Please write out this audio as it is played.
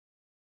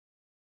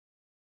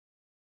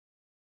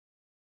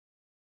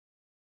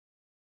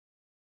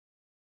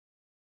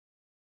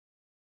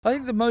I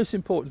think the most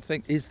important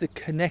thing is the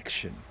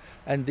connection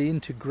and the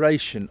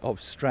integration of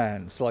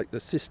strands like the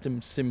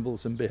systems,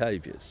 symbols and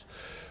behaviours.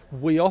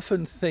 We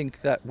often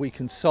think that we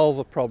can solve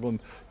a problem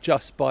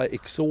just by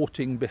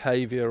exhorting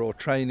behaviour or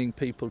training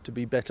people to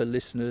be better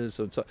listeners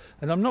and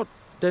I'm not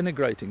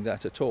denigrating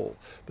that at all,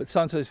 but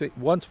sometimes I think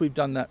once we've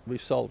done that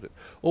we've solved it,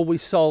 or we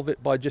solve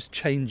it by just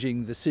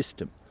changing the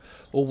system,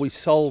 or we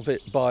solve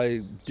it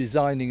by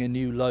designing a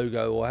new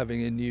logo or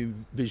having a new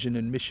vision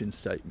and mission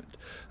statement.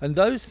 And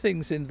those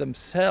things in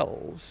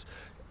themselves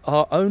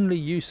are only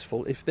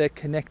useful if they're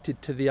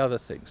connected to the other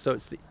things. So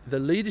it's the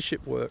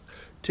leadership work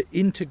to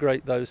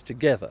integrate those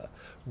together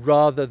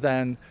rather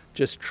than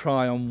just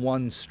try on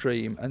one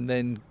stream and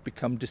then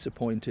become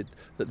disappointed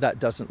that that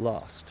doesn't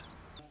last.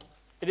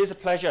 It is a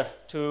pleasure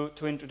to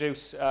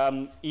introduce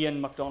Ian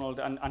Macdonald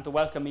and to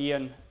welcome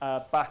Ian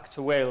back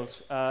to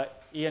Wales.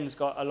 Ian's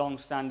got a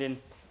long-standing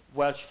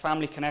Welsh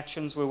family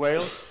connections with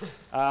Wales,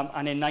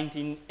 and in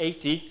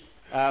 1980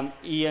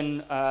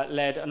 Ian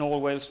led an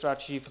all-Wales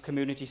strategy for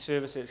community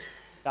services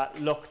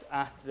that looked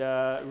at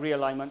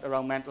realignment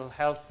around mental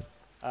health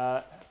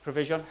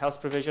provision,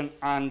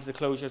 and the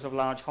closures of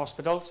large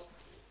hospitals.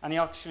 And he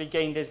actually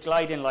gained his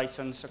gliding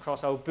licence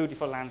across our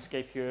beautiful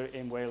landscape here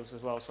in Wales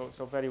as well,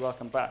 so very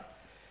welcome back.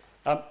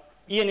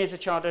 Ian is a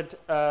chartered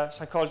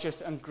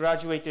psychologist and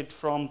graduated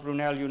from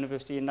Brunel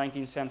University in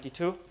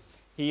 1972.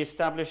 He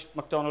established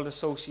Macdonald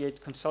Associate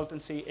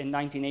Consultancy in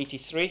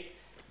 1983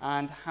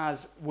 and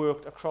has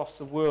worked across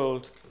the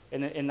world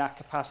in that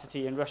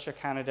capacity in Russia,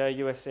 Canada,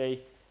 USA,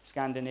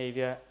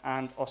 Scandinavia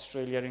and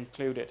Australia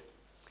included.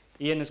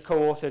 Ian has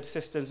co-authored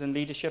Systems and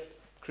Leadership,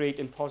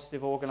 Creating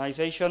Positive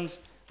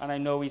Organisations, and I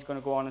know he's going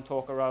to go on and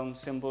talk around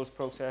symbols,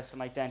 process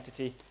and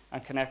identity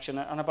and connection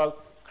and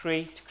about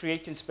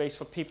creating space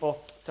for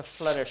people to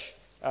flourish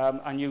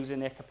and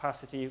using their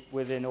capacity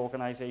within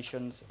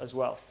organisations as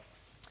well.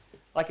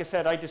 Like I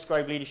said, I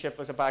describe leadership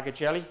as a bag of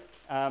jelly.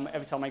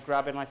 Every time I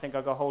grab it and I think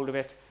I got hold of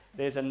it,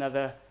 there's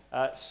another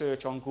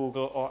search on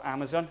Google or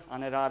Amazon,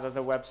 and there are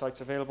other websites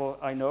available,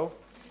 I know.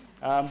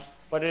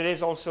 But it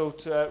is also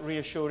to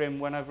reassure him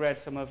when I've read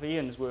some of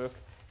Ian's work,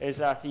 is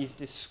that he's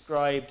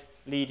described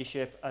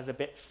leadership as a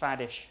bit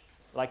faddish,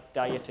 like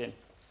dieting.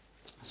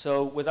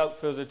 So without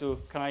further ado,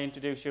 can I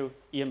introduce you,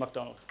 Ian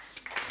Macdonald.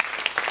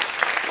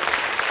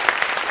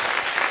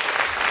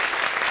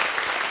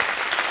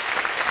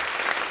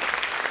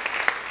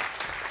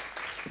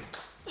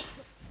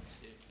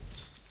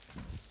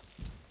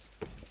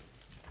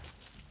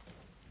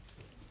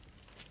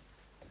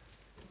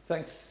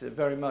 Thanks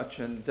very much,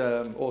 and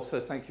also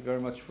thank you very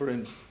much for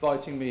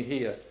inviting me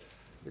here.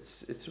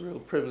 It's a real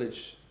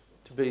privilege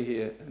to be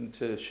here and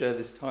to share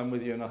this time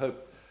with you, and I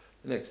hope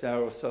the next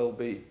hour or so will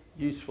be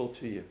useful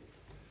to you.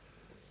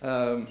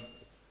 I've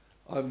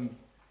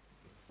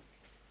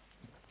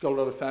got a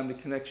lot of family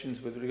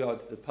connections with regard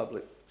to the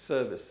public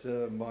service.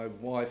 My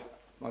wife,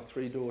 my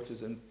 3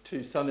 daughters and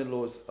 2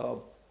 son-in-laws are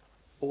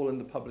all in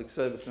the public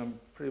service, and I'm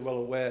pretty well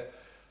aware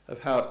of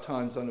how at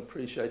times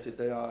unappreciated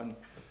they are and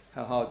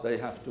how hard they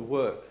have to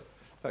work.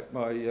 In fact,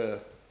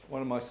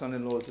 one of my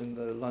son-in-laws in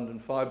the London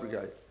Fire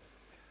Brigade.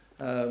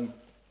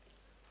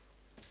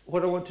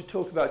 What I want to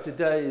talk about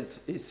today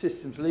is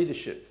systems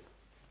leadership.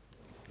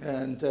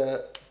 And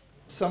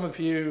some of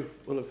you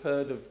will have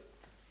heard of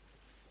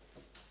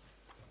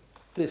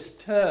this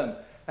term,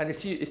 and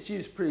it's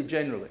used pretty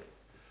generally.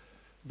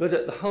 But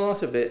at the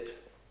heart of it,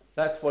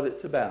 that's what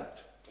it's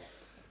about.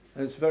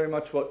 And it's very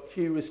much what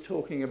Hugh was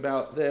talking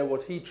about there,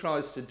 what he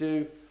tries to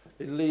do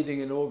in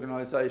leading an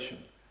organisation,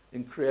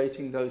 in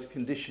creating those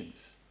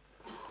conditions.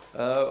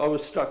 I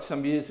was struck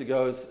some years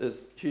ago,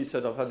 as Hugh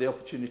said, I've had the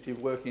opportunity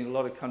of working in a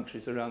lot of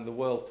countries around the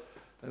world,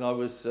 and I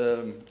was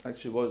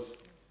actually was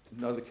in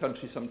another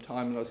country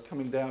sometime, and I was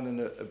coming down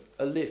in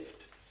a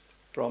lift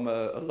from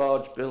a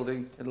large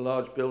building,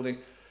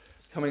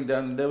 coming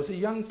down, and there was a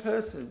young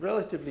person,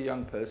 relatively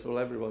young person,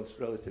 well, everyone's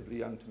relatively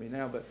young to me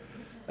now, but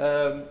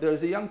there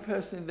was a young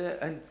person in there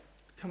and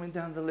coming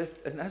down the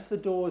lift, and as the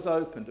doors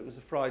opened, it was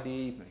a Friday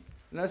evening,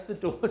 and as the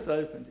doors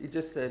opened, he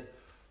just said,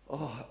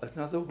 "Oh,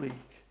 another week."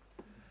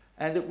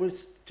 And it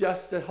was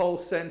just a whole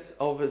sense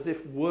of as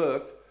if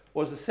work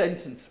was a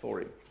sentence for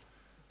him.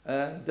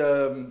 And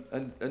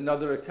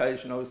another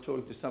occasion, I was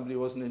talking to somebody who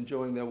wasn't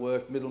enjoying their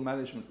work, middle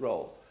management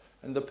role,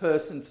 and the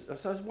person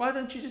says, "Why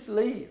don't you just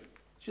leave?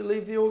 You should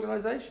leave the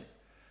organisation."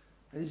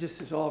 And he just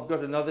says, "Oh, I've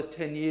got another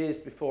 10 years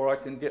before I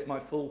can get my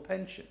full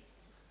pension."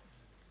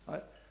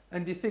 Right?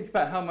 And you think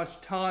about how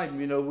much time,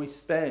 you know, we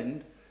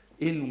spend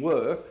in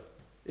work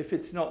if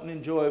it's not an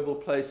enjoyable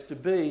place to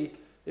be,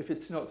 if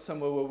it's not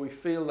somewhere where we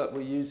feel that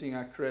we're using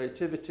our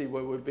creativity,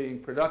 where we're being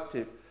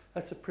productive.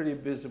 That's a pretty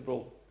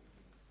visible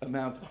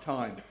amount of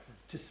time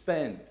to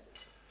spend.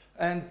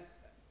 And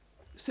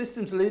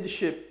systems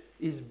leadership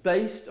is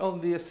based on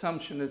the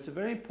assumption, it's a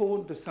very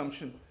important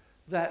assumption,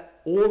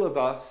 that all of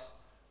us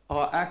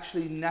are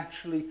actually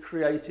naturally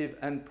creative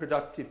and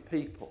productive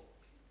people.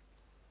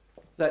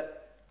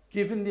 That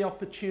given the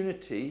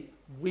opportunity,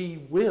 we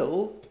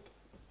will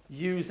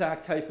use our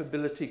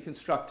capability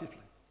constructively.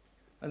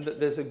 and that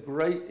there's a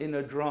great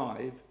inner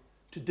drive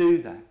to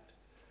do that.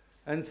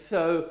 And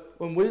so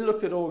when we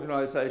look at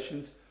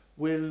organisations,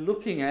 we're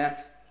looking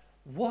at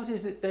what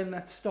is it then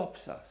that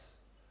stops us.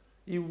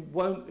 You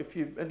won't, if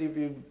any of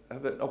you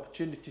have an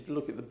opportunity to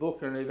look at the book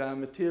or any of our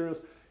materials,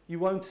 you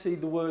won't see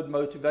the word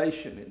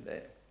motivation in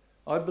there.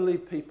 I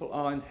believe people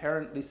are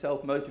inherently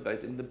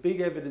self-motivated, and the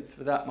big evidence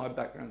for that, my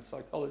background in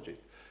psychology,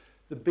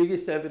 the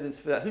biggest evidence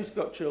for that, who's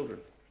got children?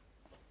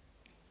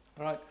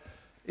 All right?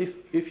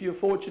 If you're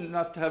fortunate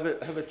enough to have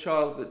a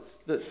child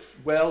that's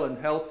well and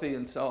healthy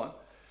and so on,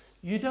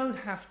 you don't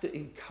have to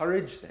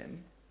encourage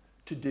them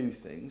to do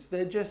things.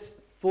 They're just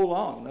full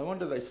on. No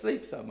wonder they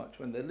sleep so much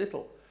when they're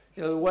little.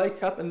 You know, they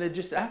wake up and they're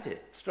just at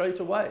it straight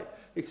away,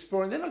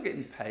 exploring. They're not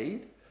getting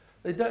paid.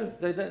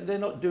 They're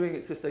not doing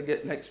it because they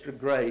get an extra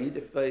grade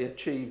if they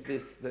achieve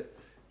this.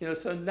 You know,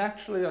 so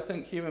naturally, I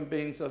think human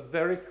beings are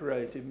very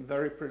creative and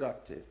very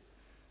productive,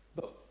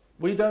 but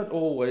we don't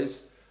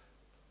always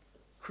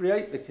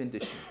create the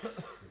conditions.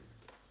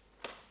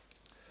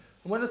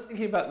 And when I was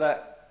thinking about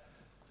that,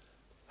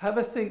 have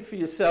a think for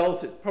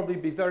yourselves. It'd probably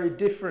be very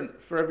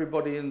different for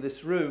everybody in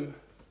this room.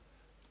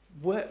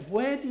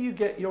 Where do you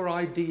get your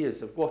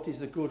ideas of what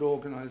is a good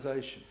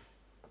organisation?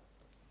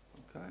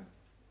 Okay.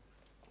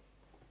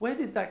 Where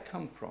did that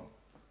come from?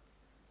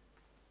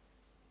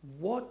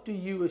 What do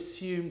you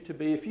assume to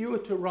be, if you were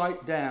to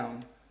write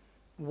down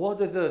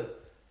what are the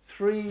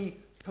 3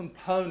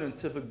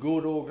 components of a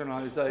good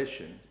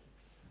organisation,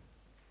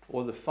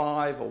 or the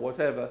 5 or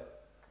whatever,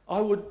 I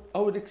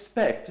would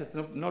expect, it's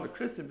not a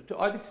criticism, but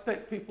I'd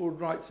expect people would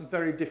write some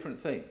very different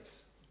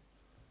things.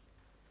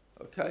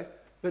 Okay?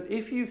 But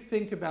if you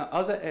think about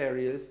other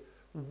areas,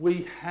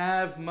 we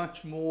have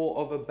much more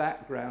of a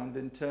background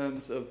in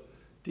terms of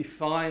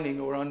defining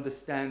or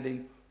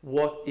understanding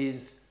what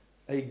is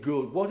a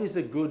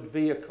good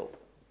vehicle.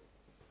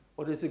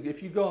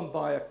 If you go and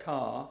buy a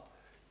car,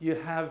 you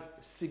have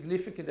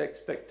significant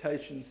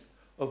expectations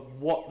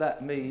of what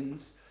that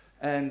means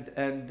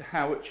and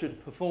how it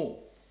should perform.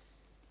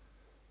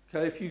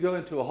 Okay, if you go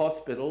into a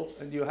hospital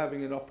and you're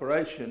having an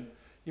operation,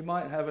 you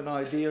might have an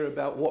idea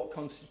about what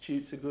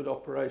constitutes a good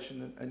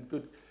operation and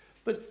good.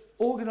 But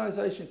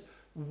organisations,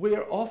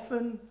 we're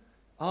often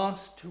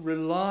asked to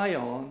rely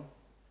on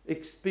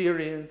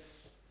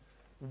experience,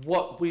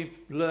 what we've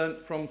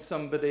learnt from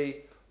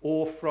somebody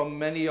or from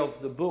many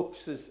of the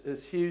books,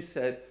 as Hugh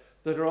said,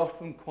 that are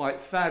often quite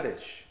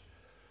faddish.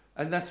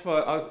 And that's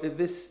why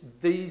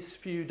these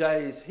few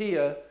days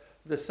here,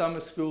 the summer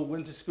school,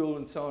 winter school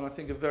and so on, I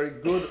think are very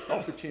good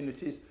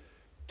opportunities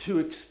to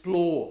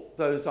explore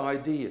those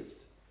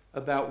ideas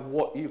about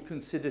what you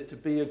consider to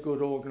be a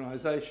good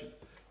organisation.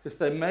 Because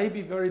there may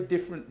be very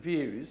different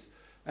views,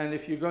 and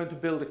if you're going to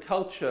build a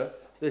culture,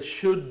 there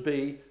should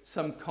be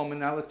some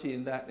commonality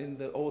in that,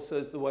 also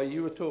as the way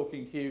you were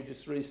talking, Hugh,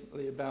 just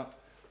recently about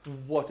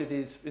what it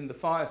is in the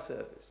fire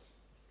service.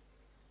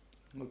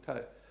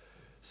 Okay.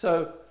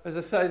 So, as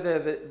I say there,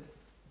 that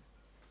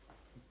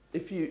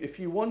if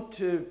you want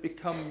to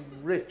become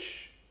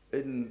rich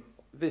in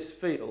this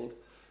field,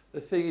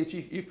 the thing is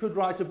you could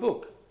write a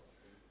book.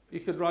 You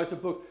could write a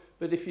book,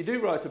 but if you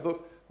do write a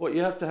book, what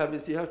you have to have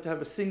is you have to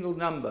have a single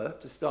number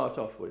to start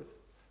off with,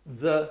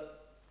 the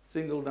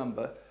single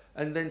number,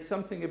 and then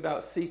something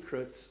about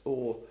secrets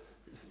or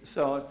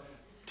so on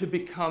to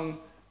become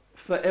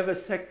forever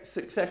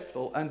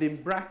successful and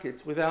in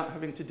brackets without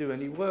having to do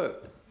any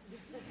work.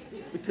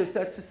 Because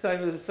that's the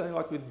same as saying,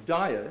 like with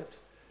diet,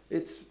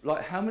 it's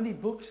like how many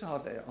books are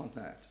there on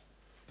that?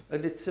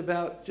 And it's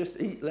about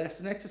just eat less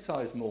and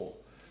exercise more.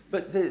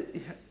 But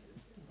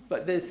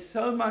there's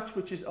so much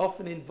which is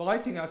often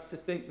inviting us to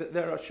think that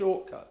there are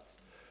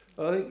shortcuts.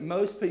 But I think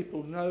most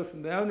people know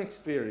from their own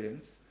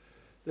experience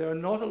there are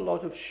not a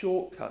lot of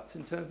shortcuts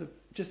in terms of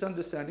just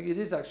understanding it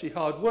is actually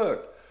hard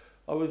work.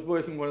 I was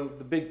working with one of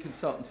the big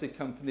consultancy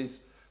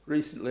companies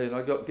recently, and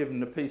I got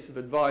given a piece of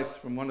advice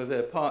from one of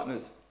their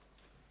partners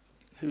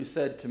who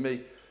said to me,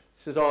 he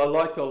said, "Oh, I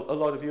like a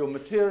lot of your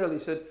material." He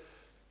said,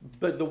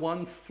 "But the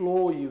one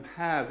flaw you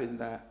have in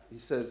that," he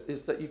says,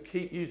 "is that you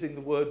keep using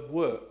the word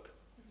work."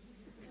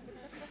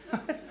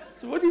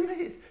 So what do you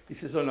mean? He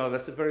says, "Oh no,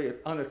 that's a very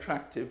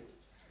unattractive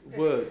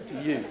word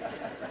to use."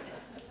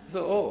 I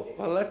thought, oh,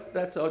 well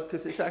that's odd,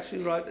 because it's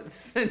actually right at the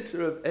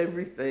centre of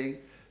everything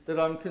that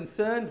I'm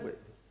concerned with.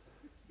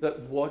 That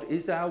what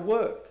is our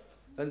work?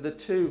 And the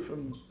two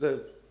from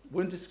the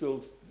winter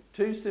schools,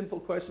 2 simple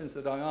questions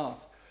that I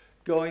asked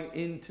going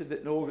into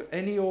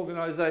any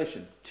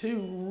organisation, 2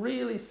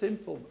 really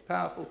simple but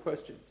powerful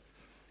questions.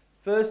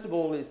 First of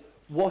all is,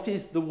 what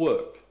is the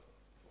work?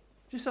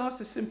 Just ask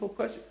a simple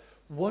question.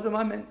 What am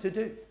I meant to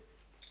do?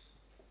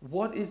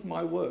 What is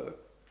my work?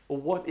 Or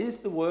what is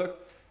the work?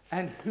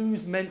 And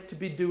who's meant to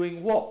be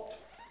doing what?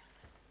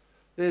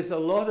 There's a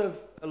lot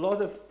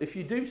of, if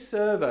you do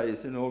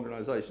surveys in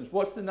organisations,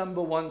 what's the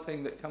number one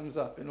thing that comes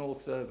up in all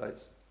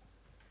surveys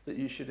that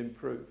you should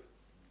improve?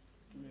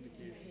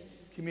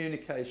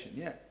 Communication,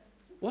 yeah.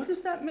 What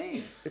does that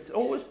mean? It's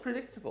always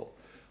predictable.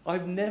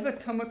 I've never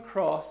come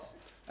across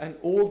an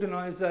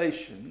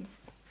organisation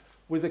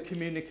with a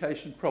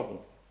communication problem.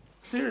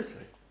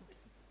 Seriously.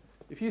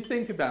 If you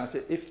think about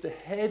it, if the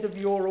head of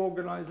your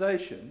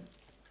organisation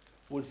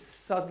was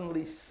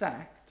suddenly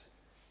sacked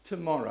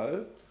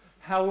tomorrow,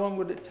 how long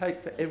would it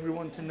take for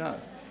everyone to know?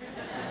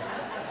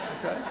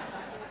 Okay?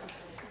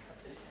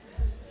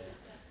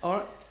 All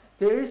right.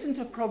 There isn't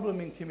a problem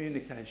in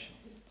communication.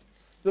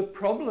 The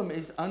problem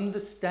is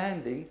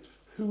understanding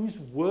whose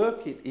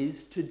work it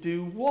is to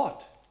do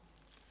what.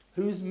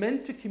 Who's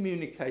meant to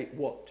communicate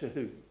what to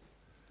who.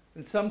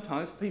 And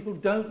sometimes people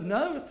don't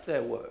know it's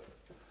their work.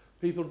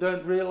 People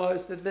don't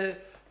realise that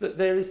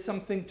there is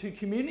something to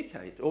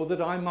communicate, or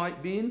that I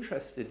might be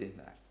interested in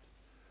that.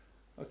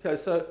 Okay,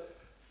 so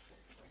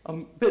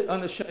I'm a bit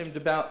unashamed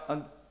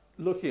about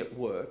looking at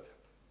work,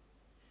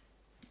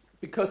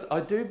 because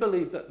I do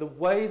believe that the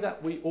way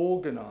that we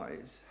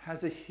organise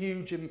has a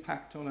huge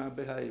impact on our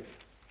behaviour,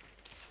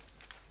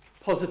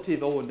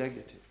 positive or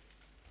negative.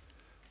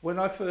 When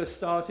I first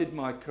started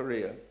my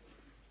career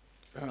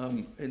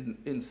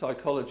in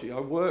psychology, I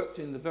worked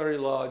in the very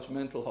large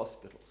mental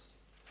hospitals.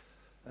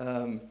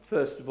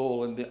 First of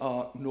all in the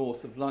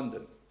north of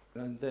London,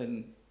 and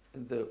then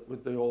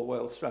with the All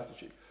Wales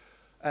strategy.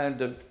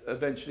 And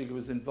eventually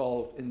was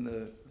involved in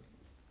the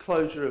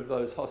closure of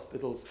those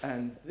hospitals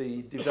and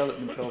the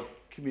development of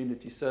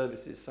community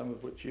services, some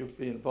of which you'll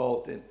be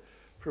involved in,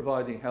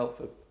 providing help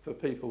for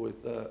people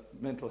with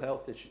mental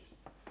health issues.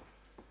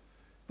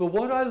 But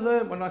what I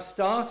learned when I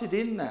started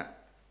in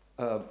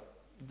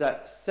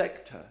that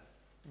sector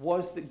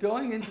was that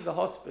going into the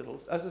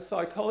hospitals, as a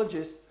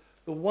psychologist,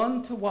 the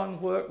one-to-one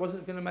work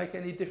wasn't going to make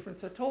any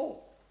difference at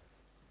all.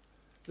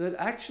 That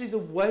actually the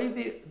way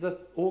the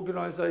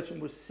organisation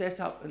was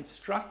set up and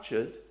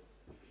structured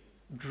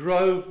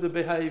drove the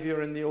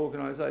behaviour in the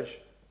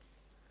organisation.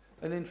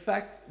 And in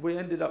fact, we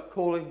ended up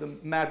calling them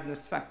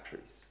madness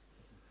factories.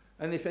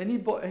 And if any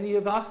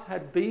of us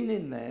had been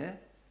in there,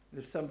 and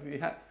if some of you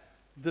had,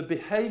 the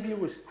behaviour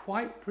was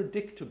quite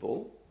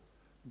predictable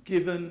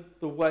given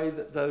the way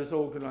that those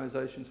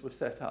organisations were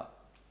set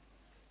up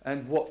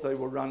and what they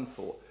were run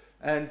for.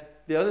 And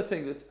the other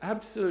thing that's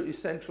absolutely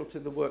central to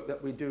the work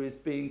that we do is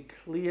being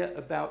clear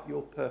about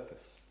your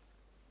purpose.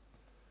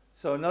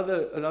 So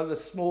another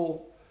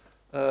small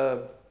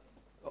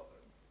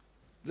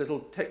little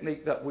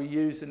technique that we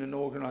use in an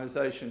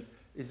organisation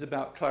is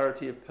about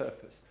clarity of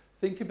purpose.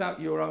 Think about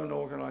your own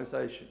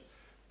organisation.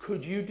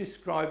 Could you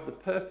describe the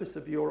purpose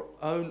of your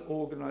own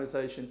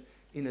organisation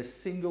in a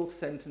single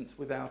sentence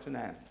without an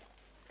and?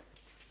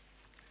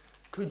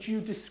 Could you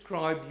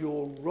describe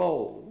your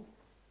role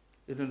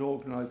in an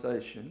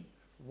organisation,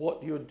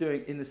 what you're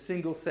doing, in a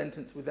single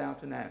sentence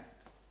without an and?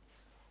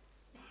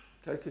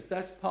 Okay, because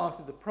that's part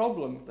of the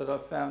problem that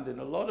I've found in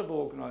a lot of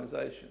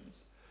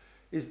organisations,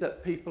 is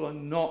that people are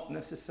not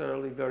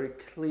necessarily very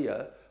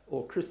clear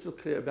or crystal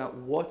clear about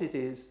what it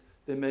is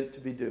they're meant to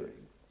be doing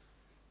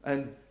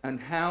and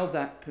how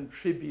that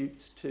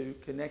connects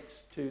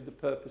to the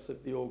purpose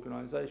of the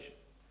organisation.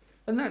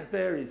 And that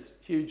varies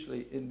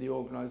hugely in the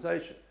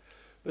organisation.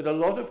 But a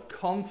lot of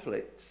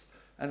conflicts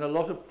and a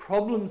lot of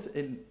problems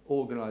in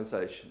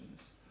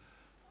organisations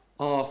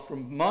are,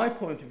 from my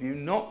point of view,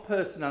 not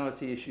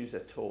personality issues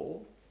at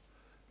all.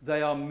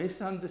 They are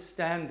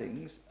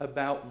misunderstandings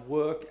about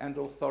work and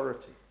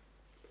authority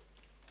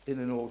in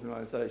an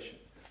organisation,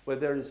 where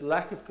there is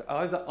lack of,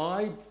 either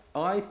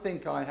I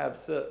think I have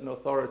certain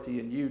authority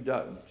and you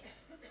don't,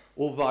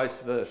 or vice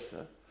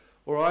versa,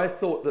 or I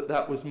thought that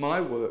that was my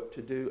work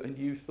to do and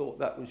you thought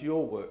that was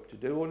your work to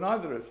do, or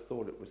neither of us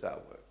thought it was our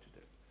work to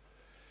do.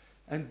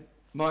 And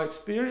my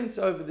experience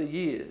over the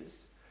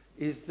years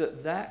is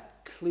that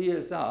that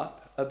clears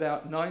up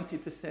about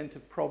 90%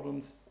 of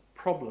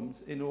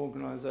problems in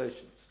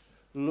organisations,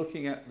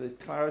 looking at the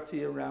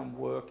clarity around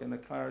work and the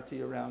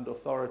clarity around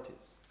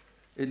authorities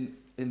in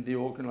the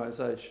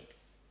organisation.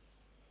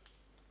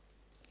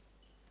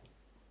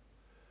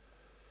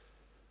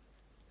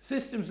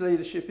 Systems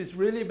leadership is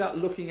really about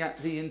looking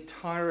at the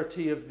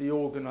entirety of the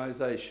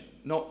organisation,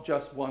 not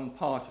just one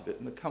part of it,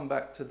 and I'll come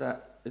back to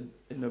that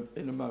in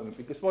a moment,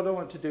 because what I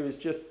want to do is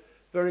just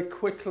very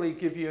quickly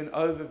give you an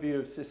overview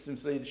of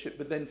systems leadership,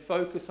 but then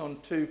focus on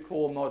two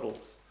core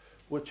models,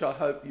 which I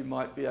hope you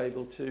might be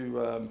able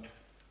to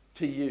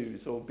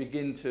use or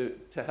begin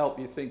to help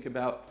you think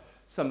about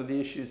some of the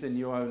issues in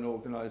your own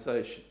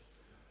organisation.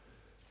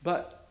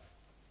 But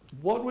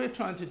what we're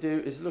trying to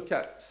do is look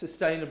at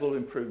sustainable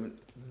improvement.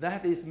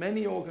 That is,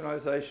 many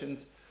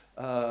organisations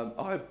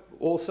I've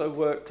also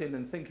worked in,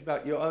 and think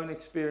about your own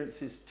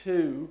experiences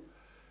too.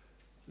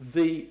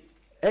 The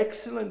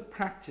excellent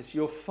practice,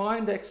 you'll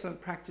find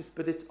excellent practice,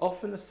 but it's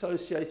often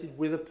associated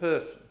with a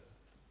person.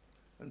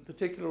 And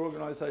particular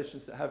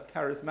organisations that have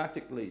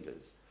charismatic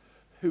leaders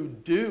who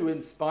do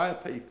inspire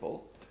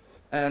people,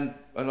 and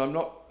I'm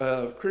not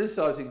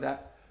criticising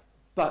that,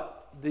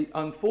 but the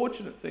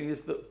unfortunate thing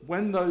is that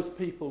when those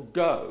people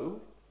go,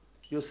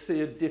 you'll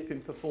see a dip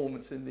in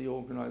performance in the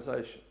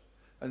organisation,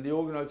 and the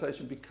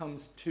organisation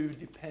becomes too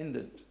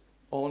dependent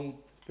on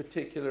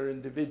particular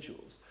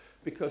individuals,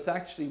 because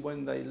actually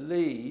when they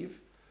leave,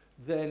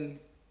 then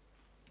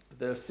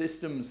there are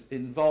systems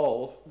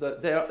involved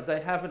that they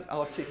haven't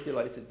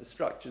articulated the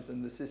structures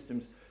and the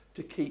systems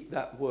to keep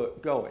that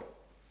work going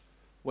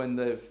when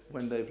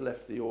they've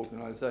left the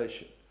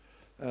organisation.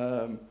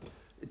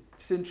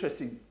 It's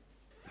interesting.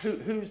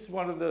 Who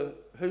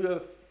are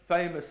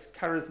famous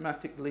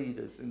charismatic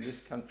leaders in this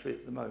country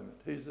at the moment?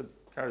 Who's a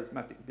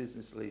charismatic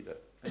business leader?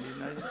 Any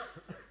names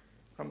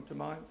come to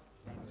mind?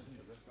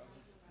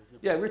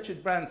 Yeah,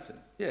 Richard Branson.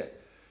 Yeah.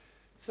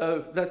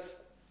 So that's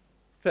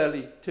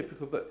fairly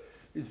typical, but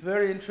it's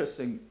very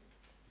interesting.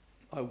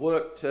 I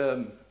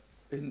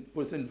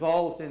was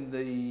involved in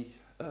the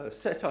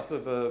setup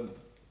of an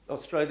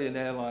Australian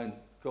airline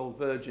called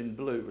Virgin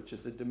Blue, which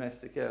is the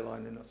domestic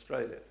airline in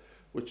Australia,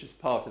 which is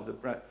part of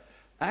the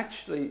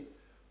Actually,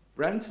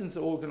 Branson's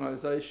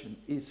organisation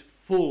is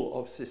full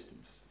of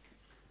systems,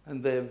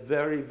 and they're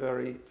very,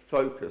 very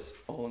focused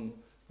on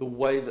the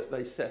way that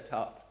they set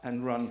up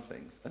and run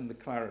things and the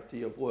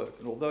clarity of work.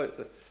 And although it's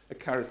a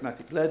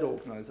charismatic-led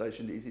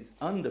organisation, it is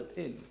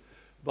underpinned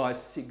by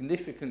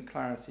significant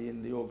clarity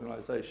in the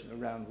organisation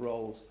around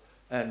roles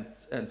and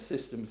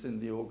systems in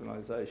the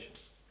organisation,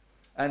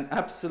 and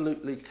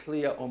absolutely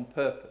clear on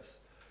purpose.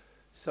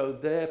 So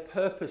their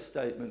purpose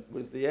statement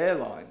with the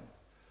airline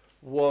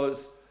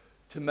was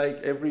to make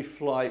every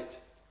flight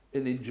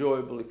an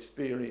enjoyable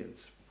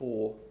experience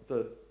for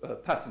the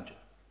passenger.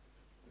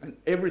 And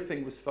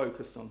everything was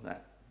focused on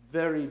that.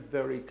 Very,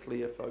 very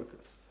clear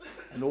focus.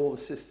 And all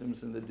the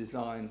systems and the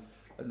design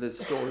and the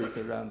stories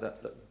around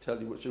that tell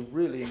you, which are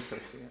really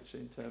interesting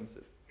actually in terms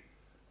of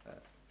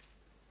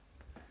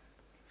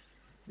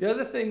the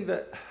other thing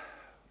that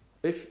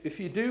if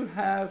you do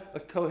have a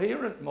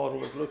coherent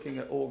model of looking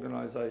at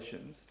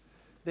organisations,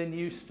 then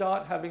you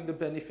start having the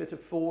benefit of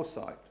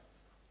foresight.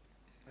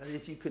 That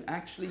is, you can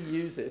actually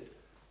use it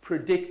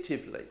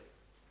predictively.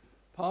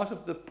 Part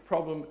of the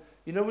problem,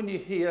 you know, when you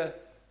hear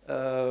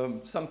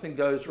something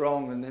goes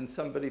wrong and then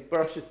somebody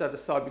brushes that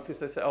aside because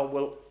they say, oh,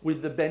 well,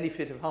 with the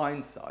benefit of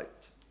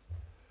hindsight.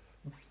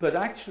 But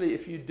actually,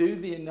 if you do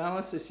the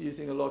analysis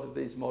using a lot of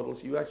these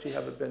models, you actually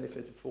have a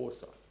benefit of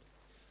foresight.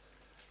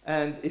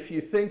 And if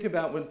you think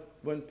about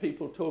when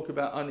people talk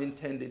about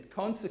unintended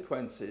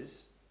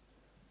consequences,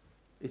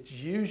 it's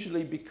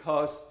usually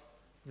because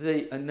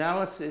the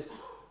analysis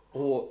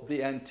or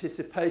the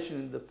anticipation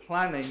and the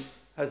planning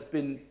has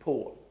been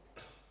poor.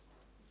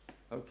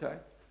 Okay?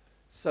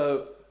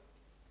 So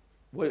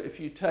if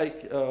you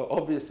take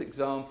obvious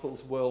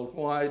examples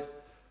worldwide,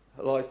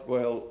 like,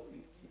 well,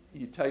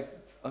 you take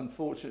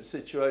unfortunate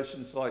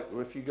situations like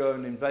if you go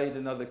and invade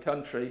another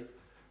country,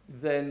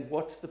 then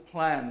what's the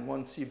plan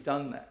once you've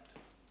done that?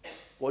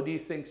 What do you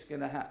think is going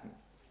to happen?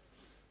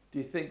 Do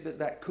you think that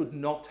that could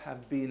not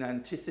have been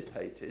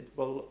anticipated?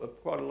 Well,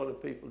 quite a lot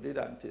of people did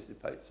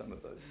anticipate some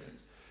of those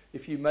things.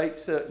 If you make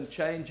certain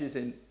changes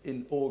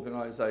in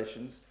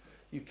organisations,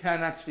 you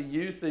can actually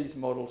use these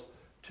models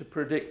to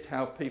predict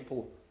how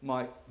people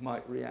might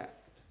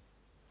react.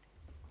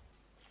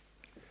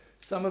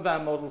 Some of our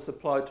models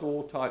apply to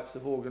all types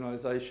of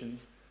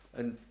organisations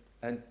and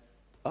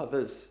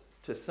others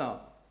to some.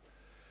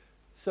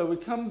 So we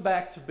come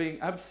back to being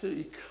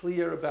absolutely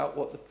clear about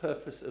what the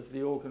purpose of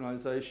the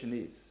organisation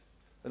is.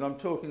 And I'm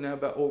talking now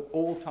about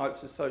all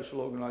types of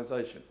social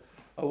organisation.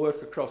 I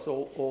work across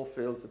all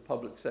fields, the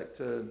public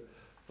sector,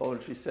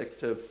 voluntary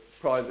sector,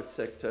 private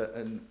sector,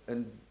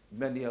 and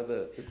many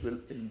other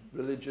in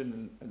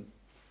religion and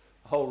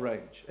a whole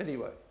range.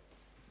 Anyway,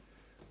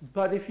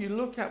 but if you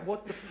look at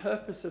what the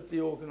purpose of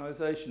the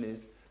organisation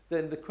is,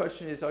 then the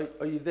question is, are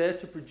you there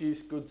to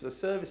produce goods or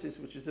services,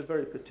 which is a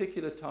very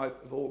particular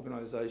type of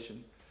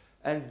organisation,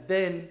 and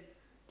then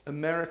a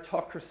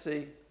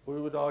meritocracy, we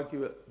would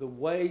argue the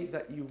way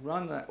that you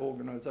run that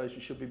organisation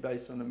should be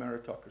based on a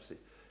meritocracy.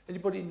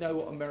 Anybody know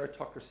what a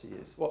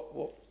meritocracy is?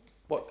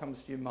 What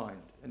comes to your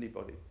mind?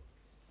 Anybody?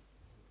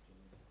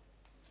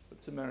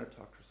 What's a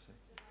meritocracy?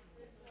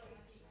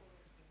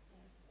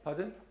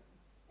 Pardon?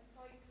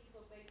 Employ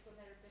people based on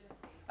their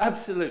ability.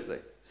 Absolutely.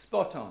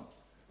 Spot on.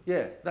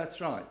 Yeah,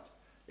 that's right.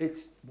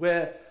 It's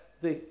where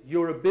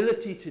your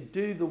ability to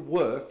do the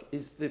work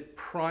is the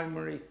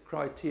primary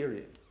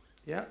criterion.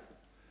 Yeah?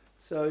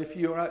 So if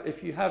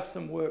you have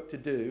some work to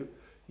do,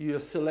 you're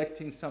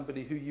selecting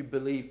somebody who you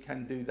believe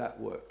can do that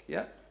work.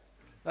 Yeah?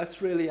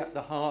 That's really at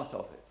the heart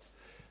of it.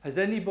 Has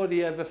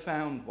anybody ever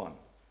found one?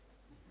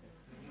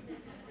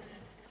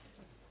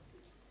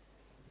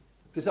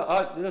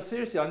 Because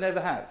seriously, I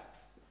never have.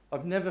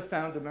 I've never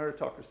found a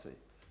meritocracy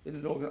in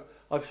an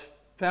I've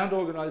found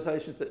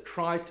organisations that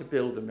try to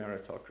build a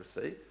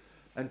meritocracy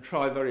and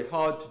try very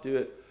hard to do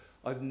it.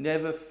 I've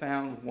never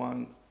found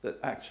one that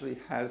actually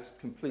has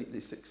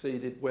completely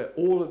succeeded, where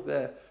all of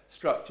their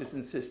structures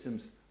and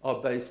systems are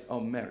based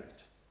on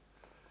merit.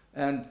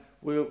 And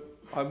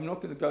I'm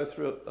not going to go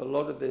through a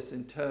lot of this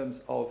in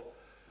terms of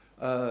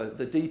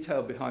the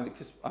detail behind it,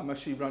 because I'm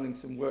actually running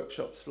some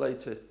workshops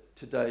later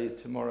today,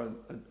 tomorrow,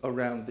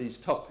 around these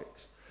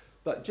topics.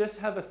 But just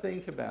have a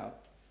think about,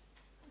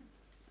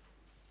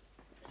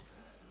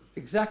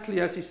 exactly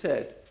as he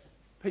said,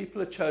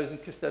 people are chosen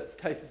because they're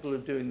capable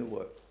of doing the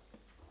work.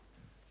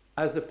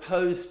 as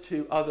opposed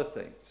to other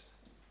things.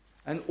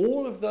 And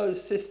all of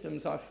those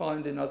systems I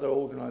find in other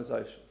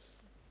organisations,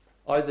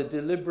 either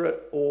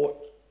deliberate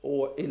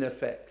or in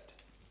effect.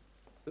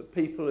 That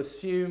people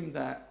assume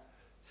that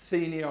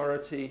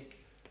seniority,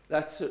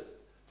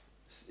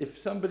 if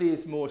somebody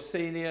is more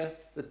senior,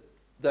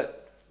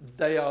 that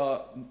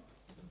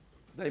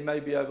they may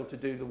be able to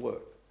do the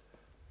work.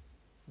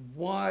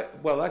 Why?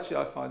 Well, actually,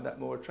 I find that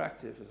more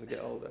attractive as I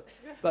get older.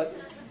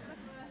 But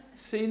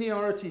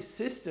seniority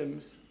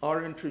systems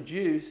are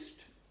introduced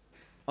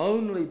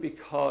only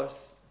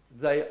because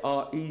they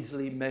are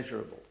easily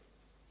measurable.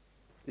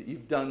 That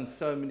you've done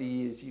so many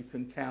years, you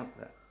can count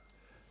that.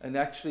 And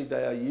actually,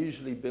 they are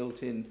usually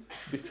built in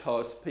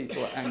because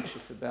people are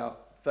anxious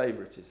about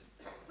favouritism.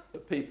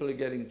 That people are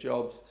getting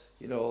jobs,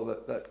 you know,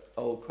 that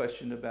old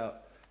question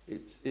about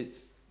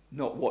it's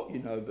not what you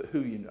know, but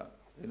who you know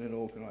in an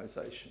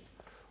organisation.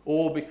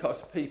 Or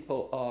because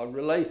people are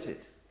related.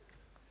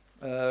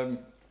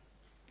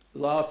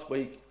 Last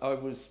week, I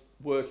was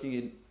working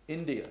in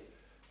India,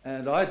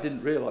 and I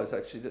didn't realise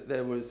actually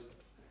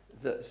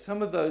that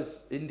some of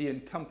those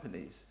Indian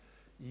companies,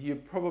 you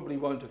probably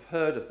won't have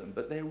heard of them,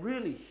 but they're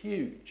really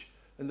huge.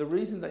 And the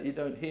reason that you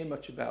don't hear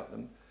much about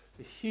them,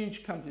 they're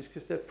huge companies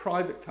because they're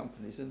private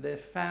companies and they're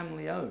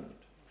family owned.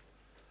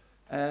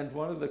 And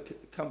one of the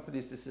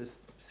companies is a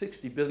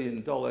 $60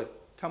 billion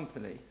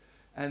company,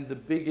 and the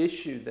big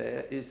issue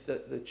there is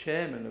that the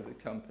chairman of the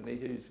company,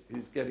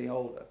 who's getting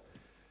older,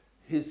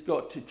 he's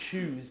got to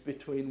choose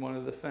between one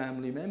of the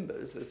family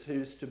members as who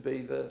is to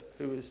be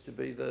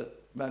the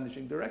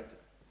managing director.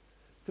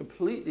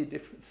 Completely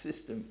different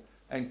system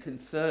and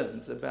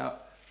concerns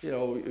about, you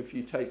know, if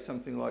you take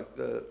something like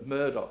the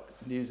Murdoch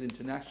News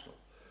International,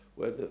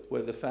 where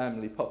the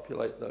family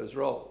populate those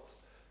roles.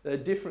 There are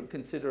different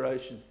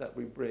considerations that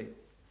we bring.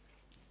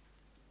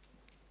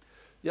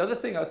 The other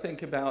thing I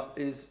think about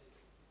is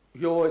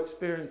your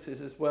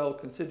experiences as well.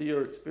 Consider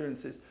your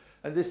experiences,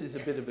 and this is a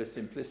bit of a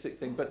simplistic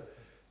thing, but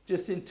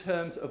just in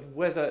terms of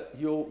whether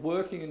you're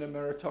working in a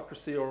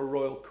meritocracy or a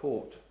royal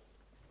court,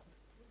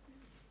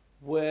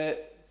 where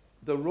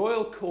the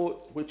royal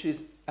court, which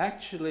is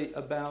actually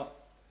about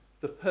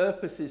the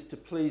purpose is to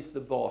please the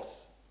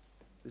boss,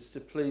 is to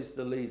please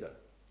the leader,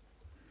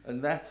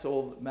 and that's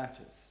all that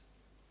matters.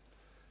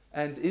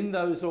 And in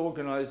those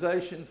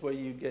organisations where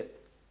you get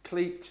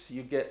cliques,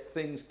 you get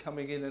things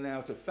coming in and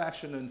out of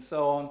fashion and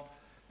so on,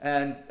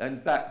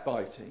 and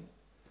backbiting,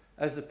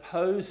 as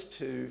opposed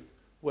to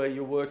where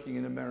you're working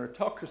in a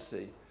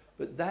meritocracy,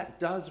 but that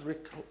does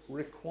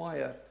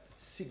require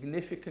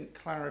significant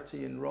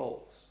clarity in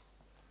roles.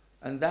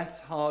 And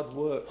that's hard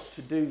work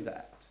to do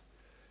that.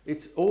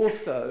 It's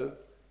also,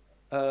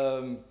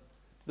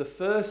 the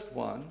first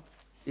one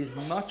is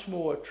much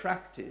more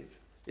attractive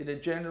in a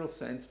general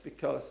sense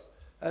because,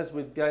 as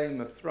with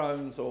Game of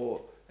Thrones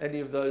or any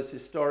of those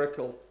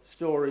historical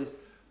stories,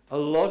 a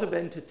lot of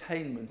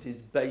entertainment is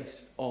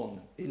based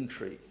on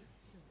intrigue.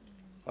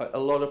 A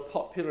lot of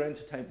popular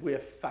entertainment, we're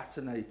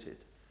fascinated.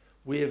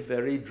 We're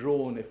very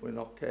drawn, if we're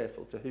not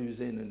careful, to who's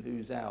in and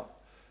who's out,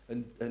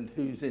 and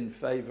who's in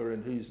favour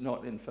and who's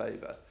not in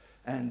favour,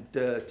 and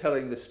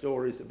telling the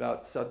stories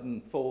about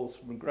sudden falls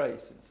from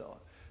grace and so on.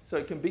 So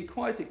it can be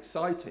quite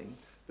exciting,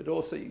 but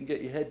also you can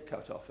get your head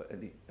cut off at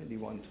any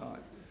one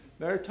time.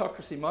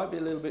 Meritocracy might be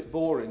a little bit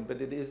boring, but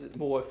it is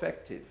more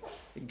effective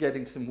in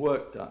getting some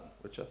work done,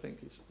 which I think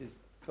is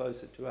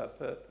closer to our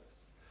purpose.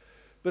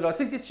 But I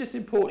think it's just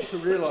important to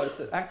realise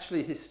that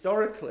actually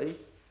historically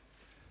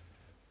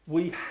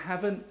we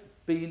haven't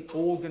been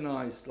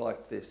organised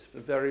like this for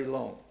very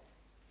long.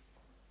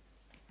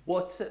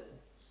 What's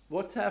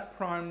our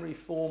primary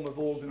form of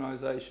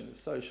organisation, of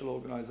social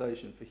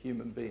organisation for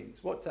human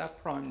beings? What's our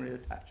primary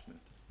attachment?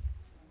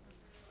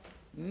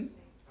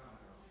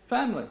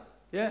 Family,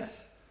 yeah.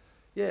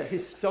 Yeah,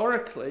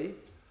 historically,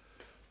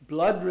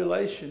 blood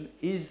relation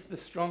is the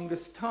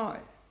strongest tie.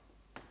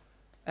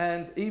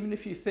 And even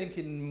if you think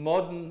in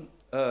modern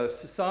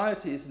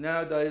societies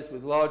nowadays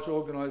with large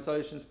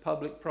organisations,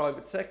 public,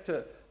 private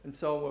sector, and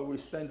so on, where we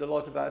spend a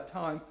lot of our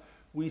time,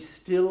 we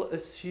still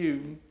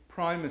assume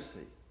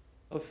primacy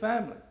of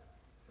family.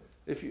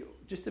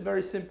 Just a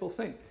very simple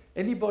thing.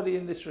 Anybody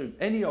in this room,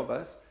 any of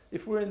us,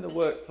 if we're in the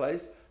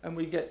workplace and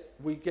we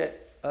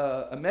get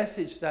a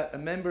message that a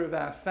member of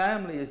our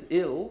family is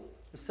ill,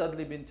 has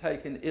suddenly been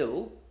taken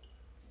ill,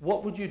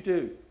 what would you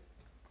do?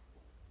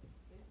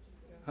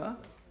 Huh?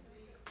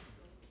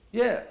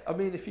 Yeah, I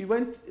mean, if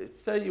you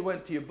say you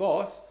went to your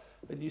boss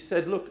and you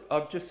said, look,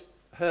 I've just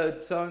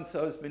heard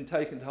so-and-so has been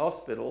taken to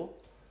hospital,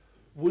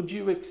 would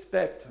you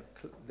expect,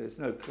 there's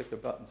no clicker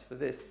buttons for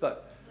this,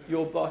 but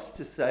your boss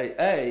to say,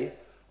 A,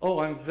 oh,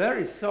 I'm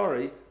very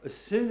sorry, as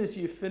soon as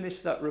you finish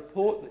that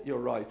report that you're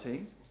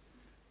writing,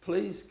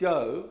 please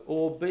go,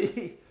 or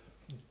B,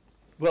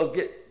 well,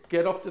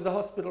 get off to the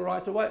hospital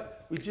right away.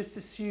 We just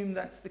assume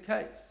that's the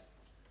case.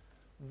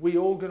 We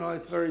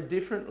organise very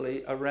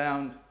differently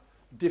around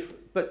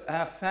but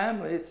our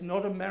family, it's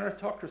not a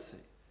meritocracy.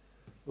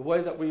 The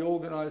way that we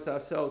organise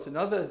ourselves in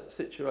other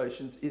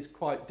situations is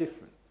quite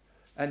different.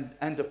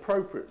 and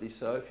appropriately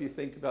so if you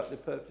think about the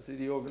purpose of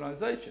the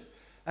organisation.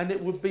 And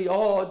it would be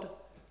odd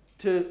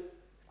to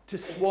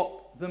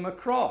swap them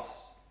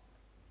across.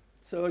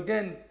 So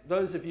again,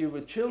 those of you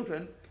with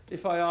children,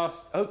 if I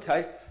asked,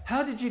 okay,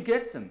 how did you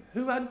get them?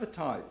 Who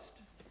advertised?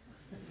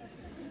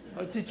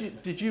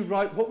 Did you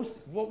write, what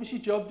was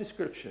your job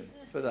description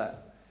for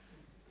that?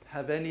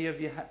 Have any of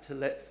you had to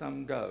let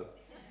some go?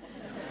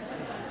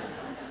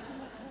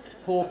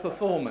 Poor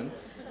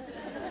performance.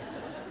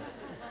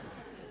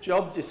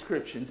 Job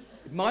descriptions.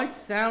 It might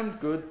sound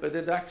good, but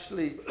it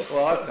actually,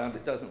 well, I found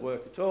it doesn't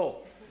work at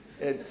all.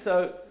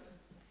 So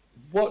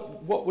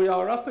what we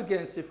are up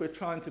against if we're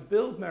trying to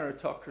build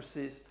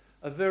meritocracies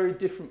are very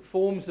different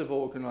forms of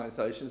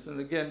organisations. And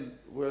again,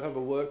 we'll have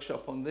a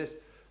workshop on this,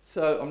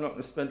 so I'm not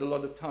going to spend a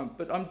lot of time.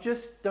 But I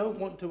just don't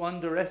want to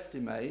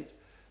underestimate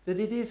that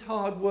it is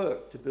hard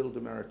work to build a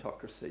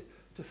meritocracy,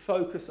 to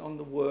focus on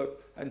the work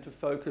and to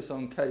focus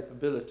on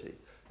capability,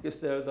 because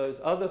there are those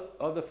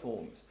other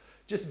forms.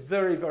 Just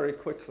very, very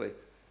quickly,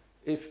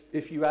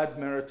 if you add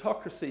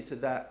meritocracy to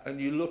that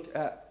and you look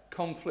at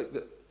conflict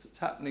that's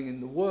happening in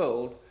the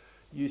world,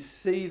 you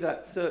see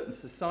that certain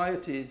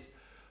societies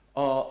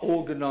are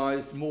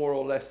organised more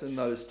or less in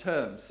those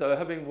terms. So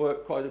having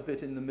worked quite a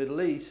bit in the Middle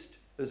East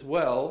as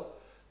well,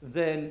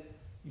 then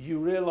you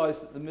realise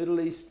that the Middle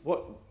East,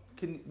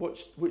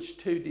 which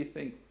two do you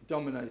think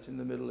dominate in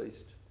the Middle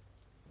East?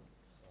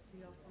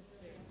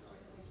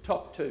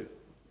 Top two,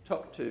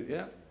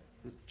 yeah?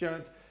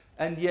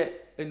 And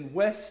yet in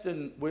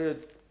Western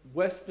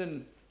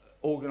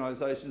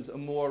organisations are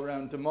more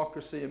around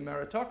democracy and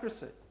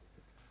meritocracy.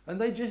 And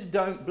they just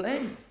don't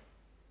blend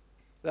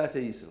that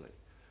easily.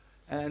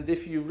 And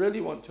if you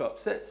really want to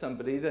upset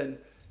somebody, then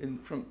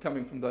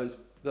coming from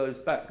those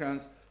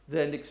backgrounds,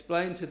 then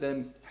explain to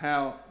them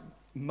how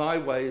my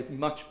way is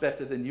much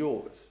better than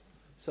yours.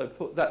 So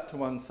put that to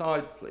one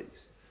side,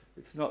 please.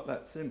 It's not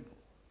that simple.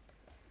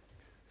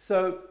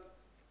 So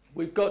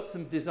we've got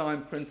some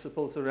design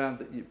principles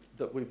around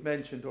that we've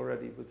mentioned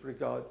already with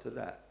regard to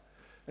that.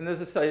 And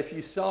as I say, if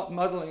you start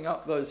muddling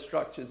up those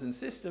structures and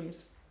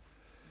systems,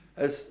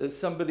 as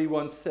somebody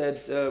once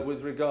said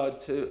with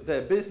regard to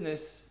their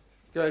business,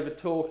 gave a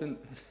talk and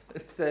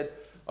said,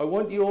 I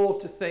want you all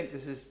to think,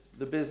 this is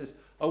the business,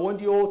 I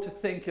want you all to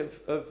think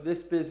of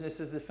this business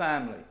as a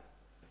family.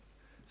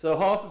 So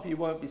half of you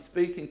won't be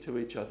speaking to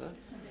each other,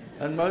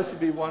 and most will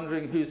be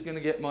wondering who's going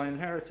to get my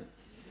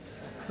inheritance.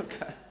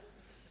 Okay.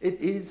 It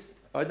is,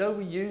 I know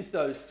we use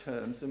those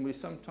terms, and we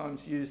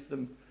sometimes use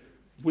them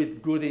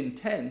with good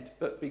intent,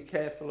 but be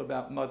careful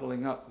about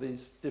muddling up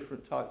these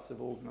different types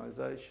of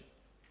organisation.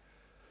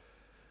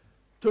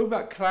 Talk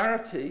about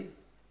clarity,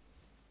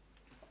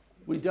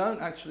 we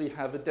don't actually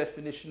have a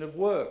definition of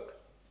work.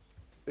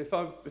 If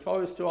I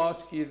was to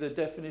ask you the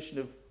definition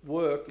of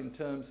work in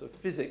terms of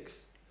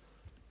physics,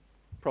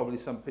 probably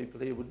some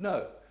people here would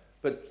know,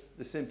 but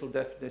the simple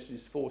definition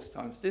is force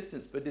times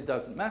distance, but it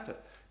doesn't matter,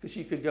 because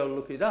you could go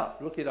look it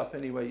up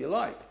any way you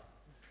like.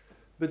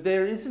 But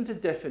there isn't a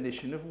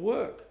definition of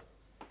work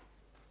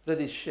that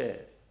is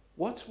shared.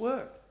 What's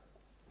work?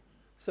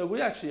 So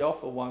we actually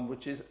offer one,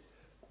 which is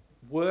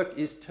work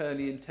is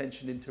turning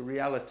intention into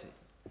reality.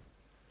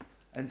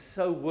 And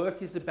so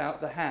work is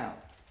about the how.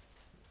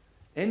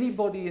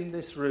 Anybody in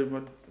this room,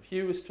 when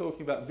Hugh was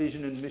talking about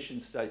vision and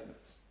mission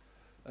statements,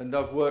 and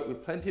I've worked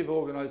with plenty of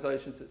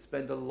organisations that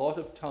spend a lot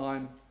of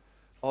time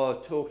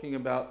talking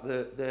about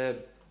their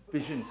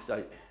vision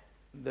statement,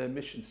 their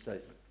mission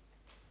statement.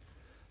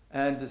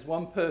 And as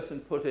one person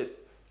put it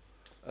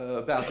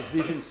about a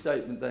vision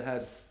statement they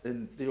had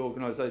in the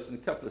organisation, a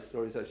couple of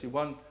stories actually.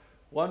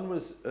 One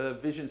was a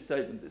vision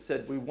statement that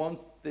said, we want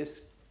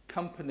this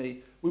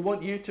company, we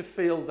want you to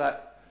feel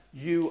that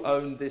you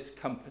own this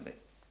company.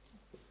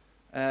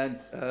 And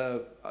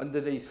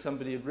underneath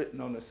somebody had written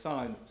on a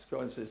sign,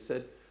 that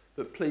said,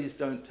 but please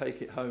don't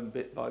take it home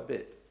bit by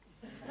bit.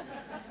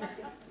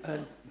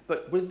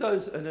 But with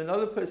those, and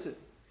another person,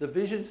 the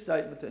vision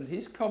statement, and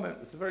his comment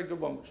was a very good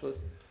one, which was,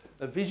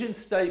 a vision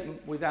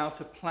statement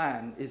without a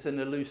plan is an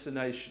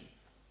hallucination.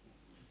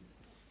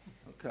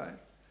 Okay?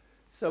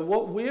 So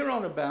what we're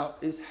on about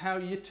is how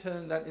you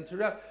turn that into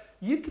reality.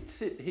 You could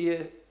sit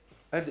here,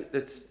 and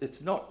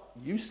it's not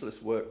useless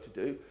work to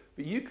do,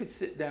 but you could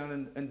sit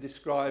down and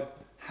describe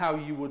how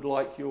you would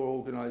like your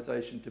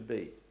organisation to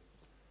be.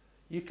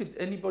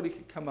 Anybody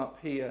could come up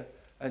here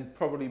and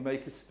probably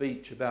make a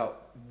speech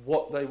about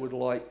what they would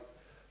like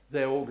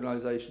their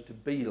organisation to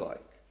be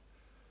like.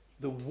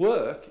 The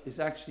work is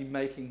actually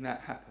making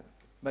that happen,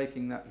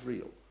 making that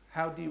real.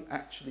 How do you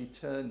actually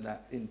turn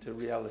that into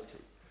reality?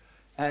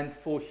 And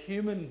for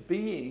human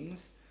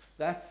beings,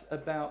 that's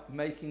about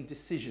making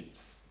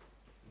decisions.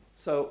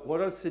 So what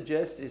I'd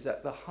suggest is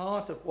at the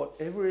heart of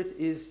whatever it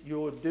is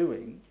you're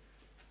doing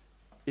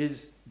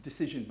is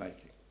decision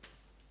making.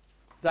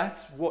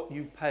 That's what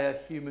you pay a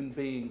human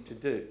being to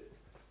do.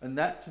 And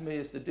that to me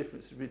is the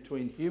difference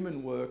between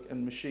human work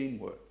and machine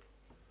work.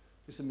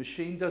 Because a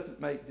machine doesn't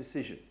make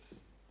decisions.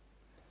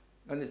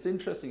 And it's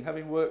interesting,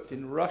 having worked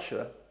in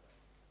Russia,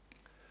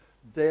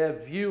 their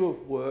view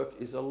of work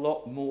is a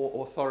lot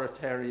more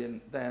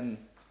authoritarian than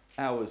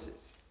ours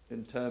is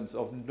in terms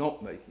of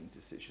not making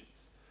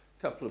decisions.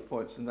 A couple of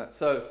points on that.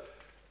 So,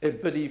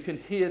 but you can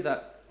hear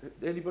that.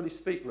 Anybody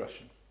speak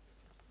Russian?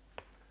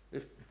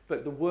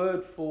 But the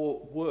word for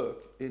work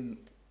in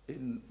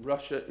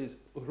Russia is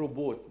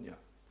robotnya,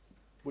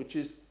 which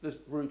is the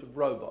root of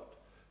robot.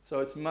 So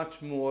it's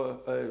much more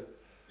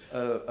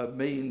a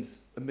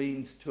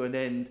means to an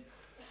end,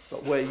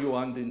 but where you're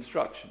under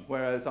instruction.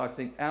 Whereas I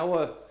think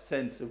our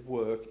sense of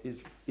work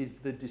is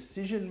the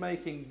decision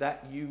making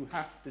that you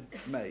have to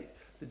make,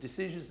 the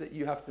decisions that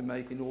you have to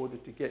make in order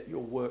to get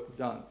your work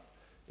done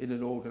in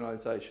an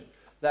organisation.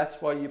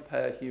 That's why you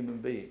pay a human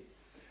being.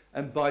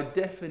 And by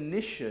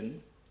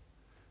definition,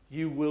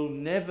 you will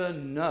never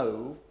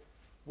know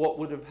what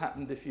would have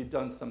happened if you'd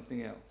done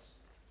something else.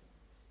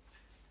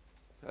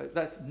 Okay?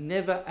 That's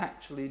never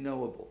actually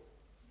knowable.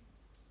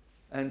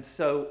 And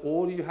so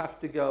all you have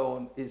to go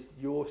on is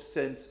your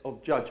sense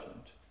of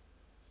judgment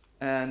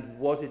and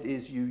what it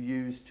is you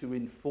use to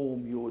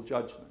inform your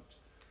judgment.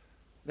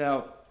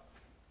 Now,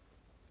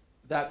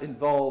 that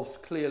involves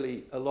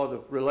clearly a lot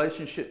of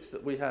relationships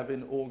that we have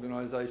in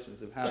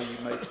organisations, of how you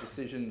make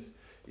decisions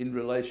in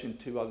relation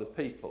to other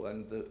people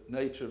and the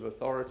nature of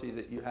authority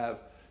that you have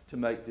to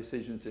make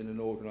decisions in an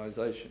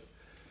organisation.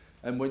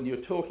 And when you're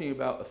talking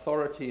about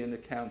authority and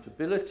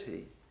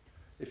accountability,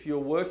 if you're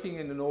working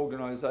in an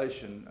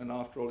organisation, and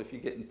after all, if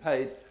you're getting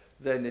paid,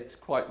 then it's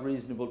quite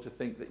reasonable to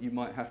think that you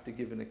might have to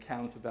give an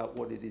account about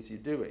what it is you're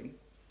doing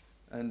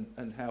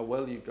and how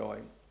well you're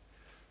going.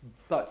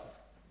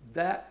 But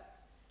that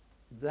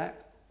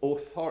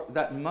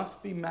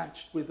must be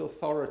matched with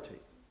authority.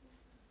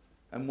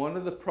 And one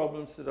of the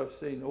problems that I've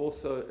seen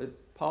also,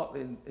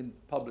 partly in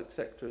public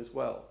sector as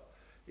well,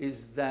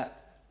 is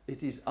that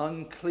it is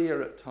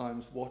unclear at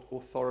times what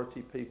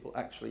authority people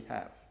actually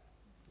have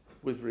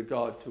with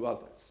regard to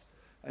others.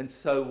 And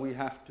so we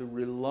have to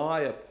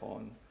rely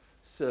upon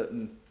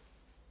certain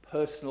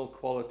personal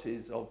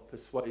qualities of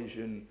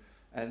persuasion,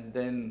 and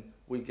then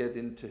we get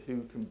into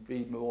who can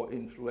be more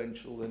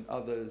influential than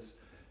others,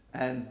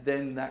 and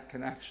then that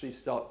can actually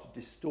start to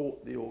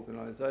distort the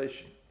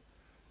organisation.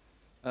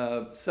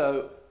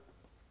 So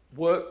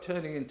work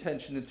turning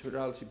intention into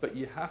reality, but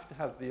you have to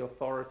have the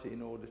authority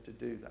in order to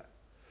do that.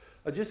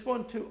 I just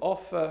want to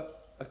offer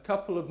a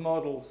couple of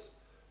models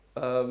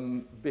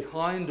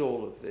behind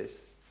all of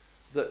this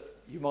that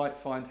you might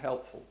find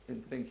helpful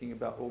in thinking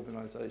about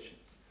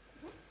organisations.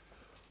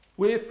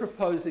 We're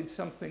proposing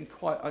something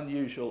quite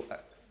unusual,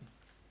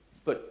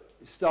 but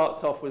it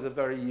starts off with a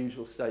very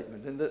usual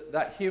statement, and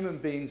that human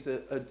beings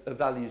are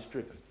values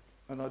driven.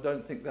 And I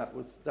don't think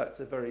that's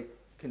a very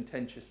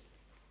contentious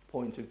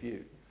point of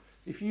view.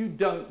 If you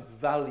don't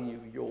value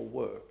your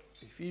work,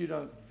 if you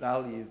don't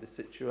value the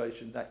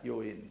situation that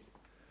you're in,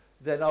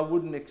 then I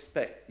wouldn't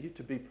expect you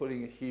to be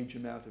putting a huge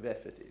amount of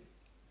effort in.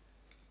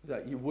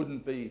 That you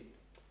wouldn't be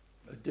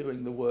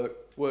doing the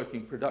work,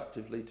 working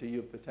productively to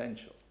your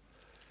potential.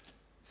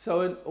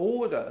 So in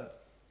order,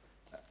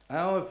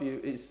 our view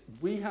is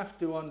we have